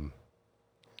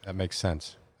 That makes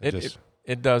sense.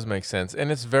 It does make sense.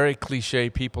 And it's very cliche.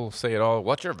 People say it all.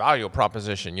 What's your value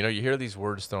proposition? You hear these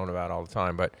words thrown about all the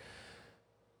time. But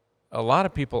a lot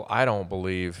of people, I don't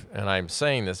believe, and I'm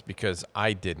saying this because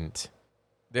I didn't,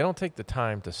 they don't take the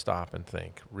time to stop and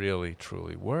think, really,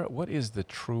 truly, what is the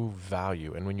true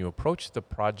value? And when you approach the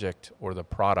project or the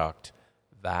product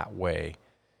that way,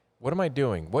 what am I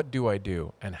doing? What do I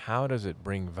do? And how does it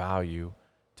bring value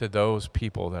to those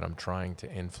people that I'm trying to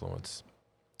influence?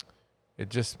 It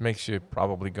just makes you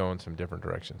probably go in some different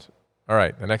directions. All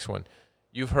right, the next one.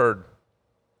 You've heard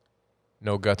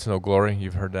no guts, no glory.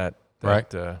 You've heard that.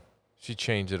 Right. She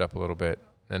changed it up a little bit.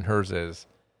 And hers is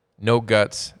no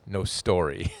guts, no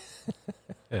story.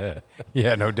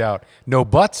 Yeah, no doubt. No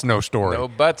butts, no story. No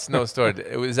butts, no story.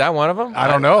 Is that one of them? I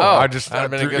don't know. That'd have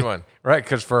been a good one. Right,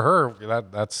 because for her,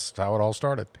 that's how it all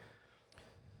started.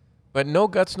 But no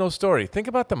guts, no story. Think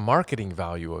about the marketing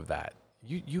value of that.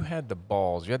 You had the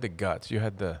balls, you had the guts, you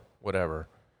had the whatever,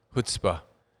 chutzpah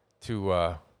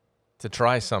to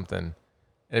try something.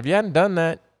 And if you hadn't done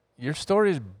that, your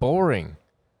story is boring.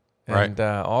 And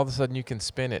all of a sudden you can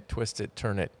spin it, twist it,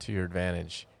 turn it to your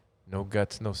advantage. No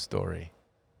guts, no story.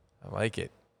 I like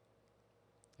it.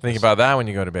 Think about that when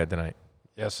you go to bed tonight.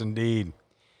 Yes, indeed.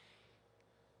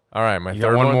 All right, my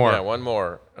third one. Yeah, one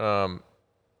more.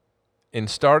 In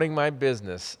starting my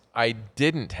business, I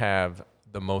didn't have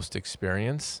the most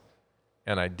experience,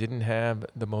 and I didn't have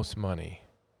the most money.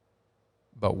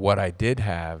 But what I did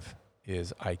have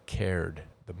is I cared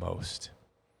the most.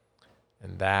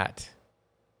 And that,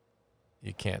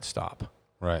 you can't stop.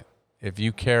 Right. If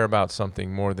you care about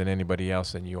something more than anybody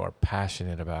else and you are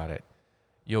passionate about it,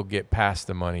 you'll get past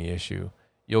the money issue.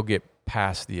 You'll get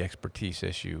past the expertise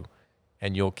issue,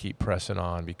 and you'll keep pressing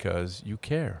on because you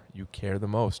care. You care the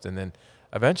most. And then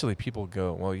eventually people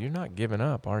go, well, you're not giving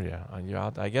up, are you?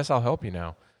 I guess I'll help you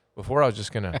now. Before I was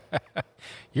just going to.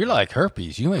 You're like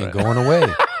herpes. You ain't going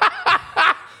away.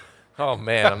 Oh,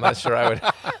 man, I'm not sure I would.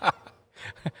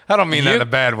 I don't mean that in a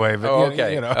bad way, but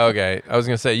okay. Okay. I was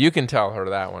going to say, you can tell her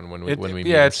that one when we meet.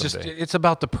 Yeah, it's just, it's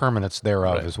about the permanence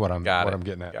thereof is what I'm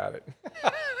getting at. Got it.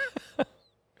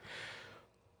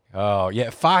 Oh, yeah.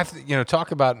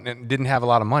 Talk about didn't have a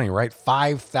lot of money, right?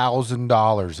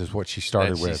 $5,000 is what she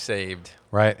started with. She saved.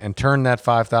 Right. And turned that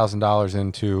 $5,000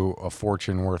 into a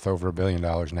fortune worth over $1 billion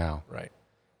now. Right.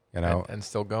 And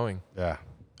still going. Yeah.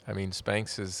 I mean,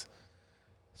 SPANX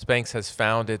has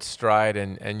found its stride,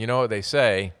 and you know what they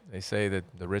say? They say that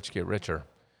the rich get richer.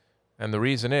 And the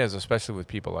reason is, especially with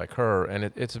people like her, and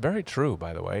it's very true,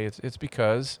 by the way, it's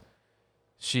because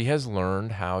she has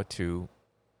learned how to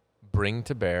bring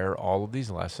to bear all of these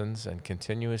lessons and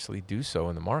continuously do so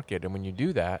in the market. And when you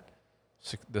do that,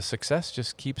 the success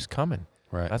just keeps coming.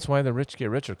 Right. That's why the rich get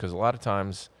richer, because a lot of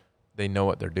times they know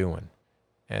what they're doing,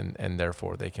 and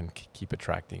therefore they can keep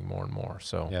attracting more and more.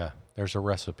 So yeah, there's a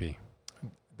recipe.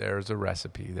 There's a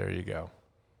recipe. There you go.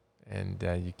 And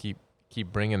you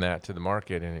keep bringing that to the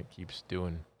market, and it keeps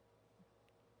doing.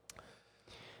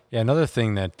 Yeah, another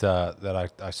thing that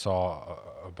I saw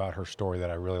about her story that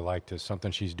I really liked is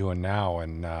something she's doing now,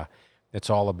 and it's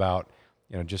all about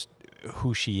just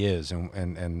who she is and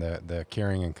the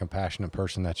caring and compassionate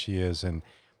person that she is, and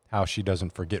how she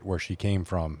doesn't forget where she came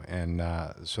from. And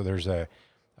so there's a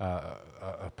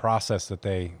process that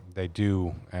they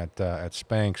do at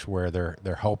SPANX where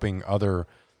they're helping other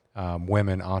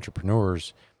women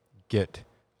entrepreneurs get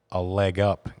a leg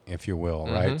up, if you will,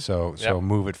 Mm-hmm. right? So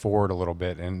move it forward a little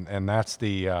bit, and that's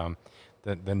the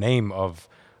name of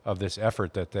this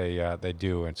effort that they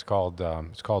do. It's called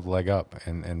Leg Up,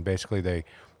 and basically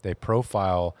they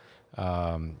profile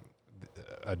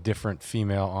a different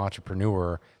female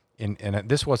entrepreneur. And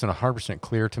this wasn't 100%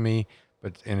 clear to me,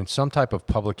 but in some type of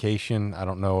publication, I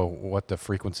don't know what the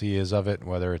frequency is of it,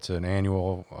 whether it's an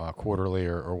annual, quarterly,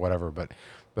 or whatever. But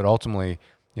ultimately,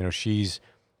 she's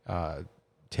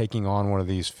taking on one of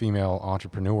these female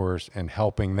entrepreneurs and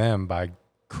helping them by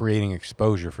creating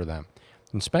exposure for them.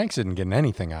 And SPANX isn't getting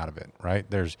anything out of it, right?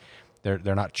 They're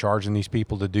not charging these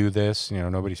people to do this.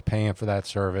 Nobody's paying for that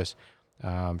service.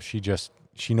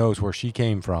 She knows where she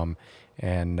came from,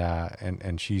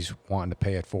 and she's wanting to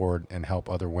pay it forward and help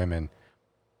other women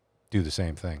do the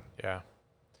same thing. Yeah.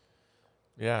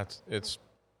 Yeah,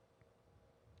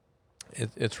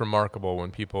 it's remarkable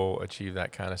when people achieve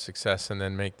that kind of success and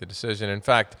then make the decision. In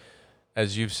fact,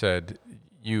 as you've said,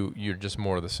 you're just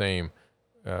more of the same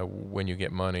when you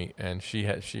get money. And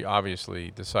she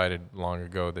obviously decided long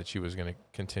ago that she was going to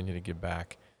continue to give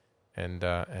back and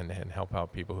help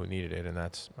out people who needed it. And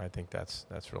I think that's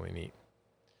really neat.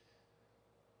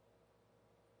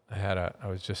 I had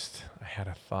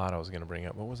a thought I was going to bring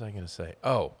up. What was I going to say?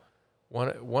 Oh,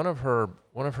 one of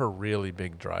her really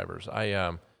big drivers.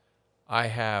 I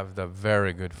have the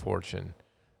very good fortune.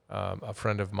 A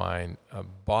friend of mine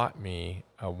bought me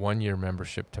a 1-year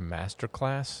membership to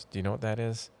Masterclass. Do you know what that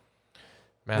is?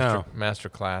 No.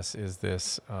 Masterclass is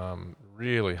this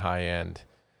really high-end,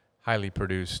 highly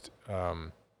produced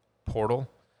portal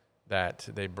that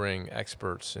they bring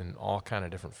experts in all kind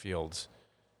of different fields,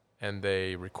 and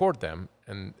they record them,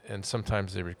 and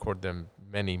sometimes they record them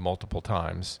multiple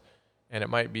times. And it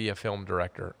might be a film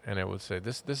director, and it would say,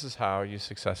 this is how you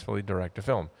successfully direct a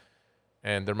film.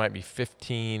 And there might be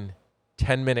 15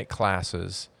 10-minute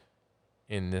classes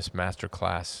in this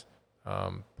Masterclass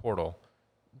portal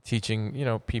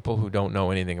teaching, people who don't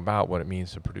know anything about what it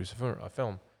means to produce a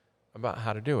film about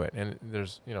how to do it. And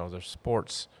there's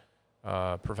sports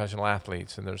professional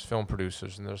athletes, and there's film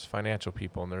producers, and there's financial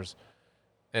people,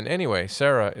 and anyway,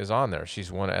 Sara is on there. She's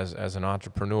one as an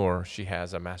entrepreneur. She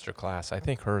has a master class. I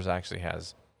think hers actually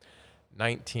has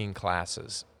 19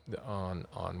 classes on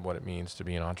what it means to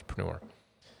be an entrepreneur.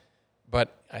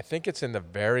 But I think it's in the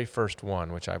very first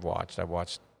one, which I've watched. I've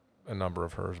watched a number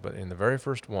of hers, but in the very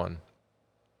first one,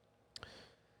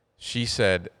 she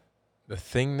said, the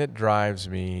thing that drives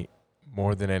me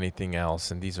more than anything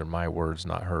else, and these are my words,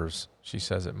 not hers. She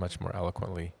says it much more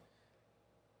eloquently,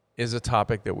 is a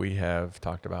topic that we have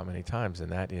talked about many times,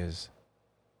 and that is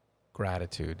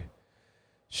gratitude.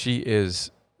 She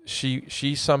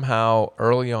somehow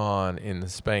early on in the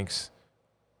SPANX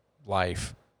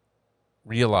life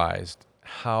realized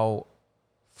how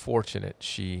fortunate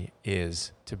she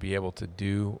is to be able to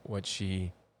do what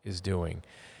she is doing.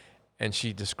 And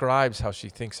she describes how she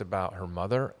thinks about her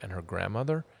mother and her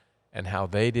grandmother and how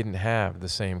they didn't have the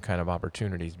same kind of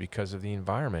opportunities because of the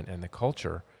environment and the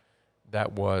culture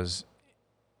that was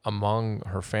among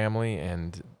her family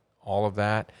and all of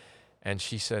that. And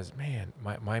she says, man,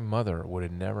 my mother would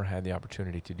have never had the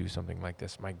opportunity to do something like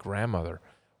this. My grandmother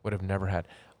would have never had.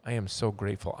 I am so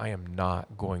grateful. I am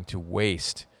not going to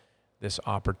waste this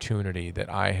opportunity that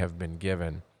I have been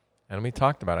given. And we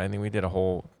talked about it. I think we did a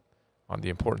whole on the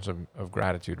importance of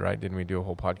gratitude, right? Didn't we do a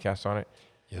whole podcast on it?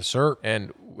 Yes, sir.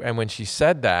 And when she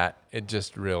said that, it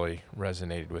just really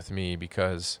resonated with me,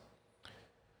 because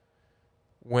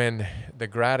when the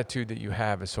gratitude that you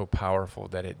have is so powerful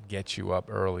that it gets you up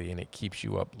early and it keeps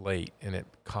you up late and it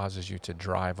causes you to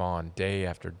drive on day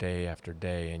after day after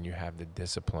day, and you have the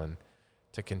discipline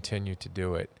to continue to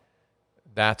do it,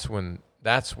 that's when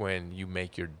you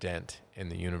make your dent in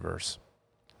the universe,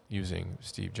 using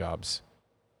Steve Jobs'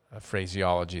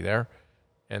 phraseology there.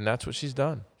 And that's what she's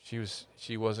done.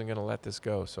 She wasn't going to let this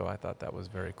go, so I thought that was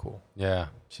very cool. Yeah,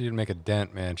 she didn't make a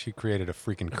dent, man. She created a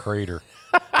freaking crater.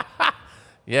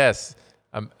 Yes,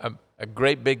 a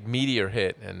great big meteor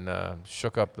hit and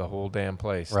shook up the whole damn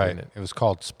place. Right. Didn't it? It was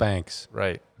called SPANX.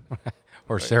 Right.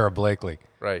 Or right. Sara Blakely.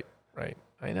 Right.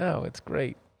 I know, it's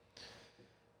great.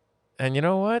 And you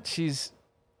know what? She's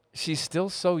still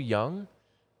so young,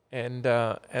 and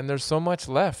there's so much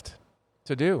left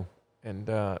to do. And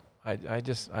I love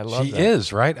that. She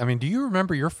is, right? I mean, do you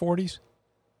remember your 40s?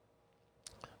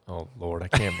 Oh Lord, I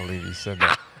can't believe you said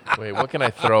that. Wait, what can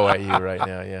I throw at you right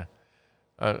now? Yeah.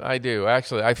 I do.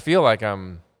 Actually, I feel like I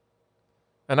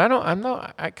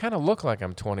kind of look like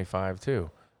I'm 25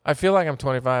 too. I feel like I'm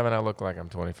 25 and I look like I'm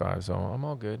 25, so I'm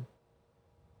all good.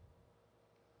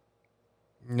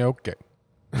 Okay.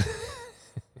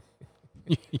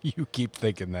 You keep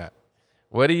thinking that.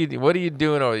 What are you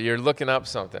doing over? You're looking up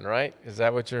something, right? Is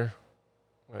that what you're?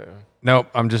 Nope,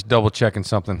 I'm just double checking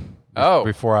something. Oh.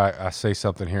 Before I say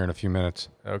something here in a few minutes.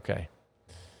 Okay.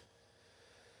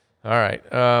 All right.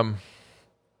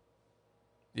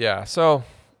 Yeah. So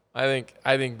I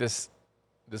think this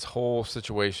whole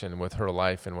situation with her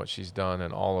life and what she's done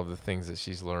and all of the things that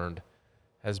she's learned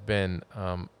has been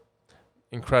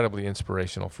incredibly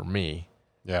inspirational for me.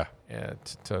 Yeah. And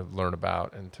to learn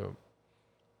about and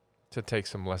to take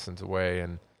some lessons away,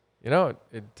 and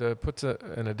it puts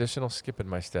an additional skip in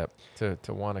my step to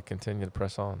want to continue to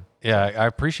press on. Yeah, I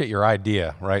appreciate your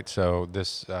idea, right? So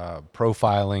this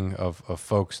profiling of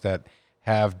folks that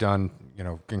have done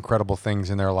incredible things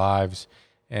in their lives,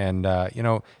 And,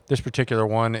 this particular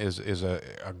one is a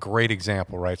great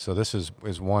example, right? So this is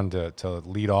one to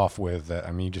lead off with.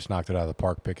 You just knocked it out of the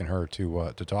park picking her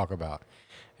to talk about.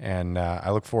 And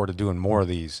I look forward to doing more of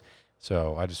these.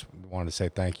 So I just wanted to say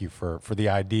thank you for the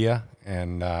idea.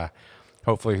 And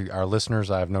hopefully our listeners,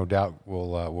 I have no doubt,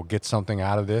 will get something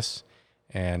out of this.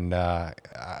 And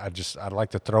I'd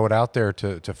like to throw it out there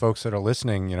to folks that are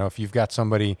listening. If you've got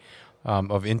somebody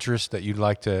of interest that you'd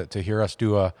like to hear us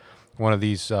do one of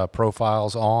these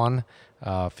profiles on,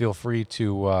 feel free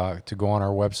to go on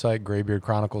our website,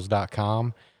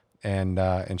 graybeardchronicles.com,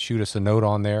 and shoot us a note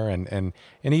on there. And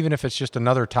even if it's just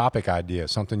another topic idea,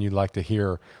 something you'd like to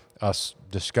hear us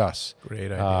discuss,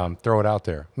 great idea. Throw it out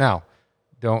there. Now,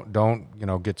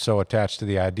 don't get so attached to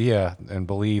the idea and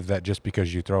believe that just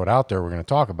because you throw it out there, we're going to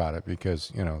talk about it,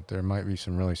 because there might be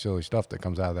some really silly stuff that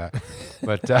comes out of that.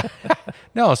 But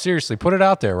no, seriously, put it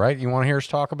out there, right? You want to hear us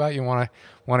talk about it? You want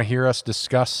to hear us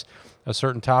discuss a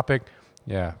certain topic?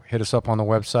 Yeah, hit us up on the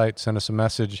website, send us a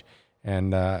message,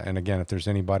 and again, if there's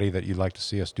anybody that you'd like to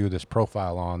see us do this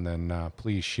profile on, then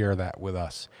please share that with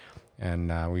us.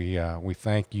 And we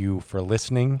thank you for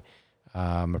listening.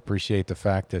 Appreciate the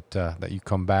fact that you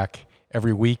come back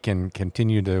every week and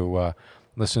continue to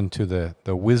listen to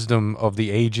the wisdom of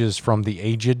the ages from the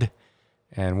aged,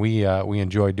 and we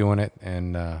enjoy doing it,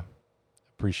 and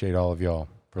appreciate all of y'all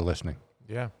for listening.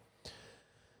 Yeah,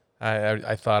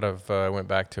 I thought of I went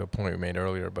back to a point we made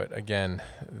earlier, but again,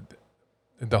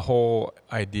 the whole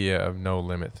idea of no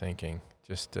limit thinking,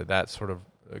 just that sort of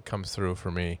comes through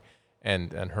for me.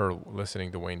 And her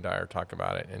listening to Wayne Dyer talk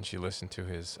about it, and she listened to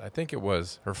I think it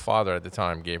was her father at the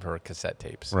time gave her cassette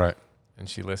tapes. Right. And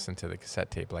she listened to the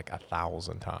cassette tape like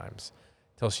 1,000 times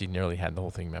till she nearly had the whole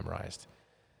thing memorized.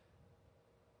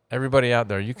 Everybody out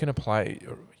there, you can apply,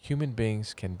 human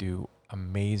beings can do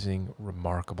amazing,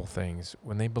 remarkable things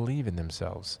when they believe in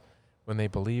themselves, when they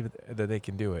believe that they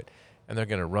can do it. And they're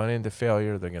going to run into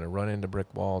failure, they're going to run into brick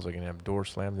walls, they're going to have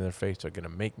doors slammed in their face, they're going to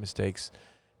make mistakes.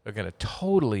 They're going to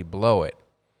totally blow it.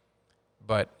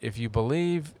 But if you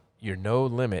believe you're no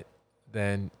limit,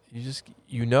 then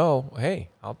hey,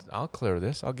 I'll clear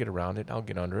this. I'll get around it. I'll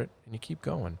get under it. And you keep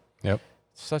going. Yep.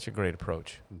 It's such a great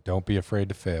approach. Don't be afraid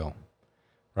to fail.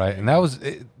 Right. And that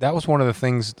was one of the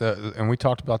things and we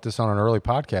talked about this on an early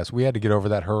podcast. We had to get over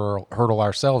that hurdle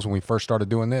ourselves when we first started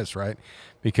doing this, right?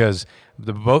 Because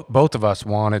both of us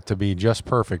wanted to be just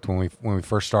perfect when we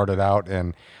first started out,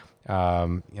 and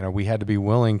we had to be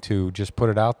willing to just put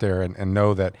it out there and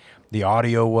know that the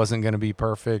audio wasn't going to be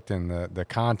perfect, and the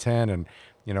content, and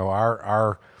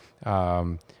our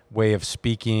way of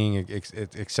speaking,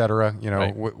 et cetera.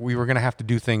 Right. We were going to have to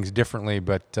do things differently,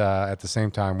 but at the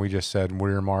same time, we just said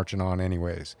we're marching on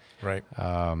anyways. Right.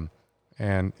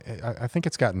 And I think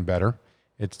it's gotten better.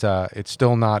 It's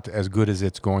still not as good as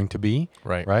it's going to be.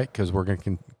 Right. Right. Because we're going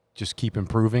to just keep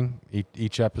improving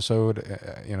each episode,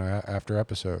 after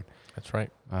episode. That's right.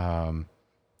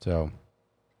 So.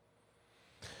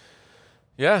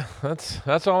 Yeah,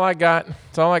 that's all I got.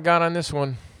 That's all I got on this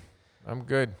one. I'm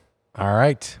good. All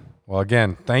right. Well,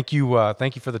 again, thank you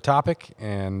for the topic,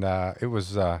 and it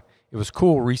was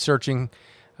cool researching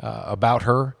about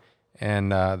her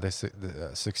and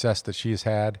the success that she has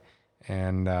had,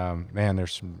 and man,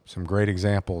 there's some great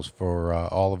examples for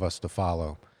all of us to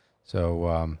follow.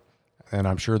 So, and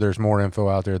I'm sure there's more info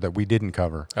out there that we didn't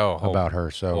cover about her.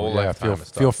 So yeah,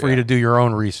 feel free to do your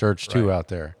own research too out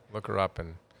there. Look her up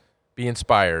and be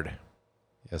inspired.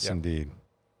 Yes, indeed.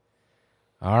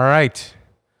 All right.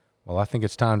 Well, I think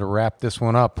it's time to wrap this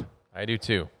one up. I do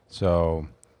too. So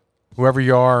whoever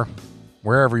you are,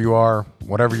 wherever you are,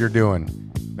 whatever you're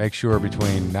doing, make sure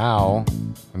between now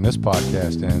and this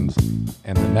podcast ends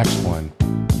and the next one,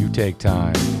 you take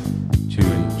time to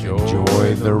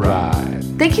enjoy the ride.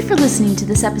 Thank you for listening to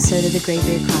this episode of the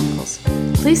Graybeard Chronicles.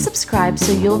 Please subscribe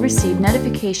so you'll receive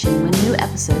notification when new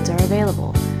episodes are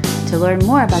available. To learn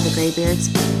more about the Graybeards,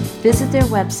 visit their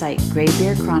website,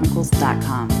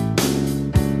 graybeardchronicles.com.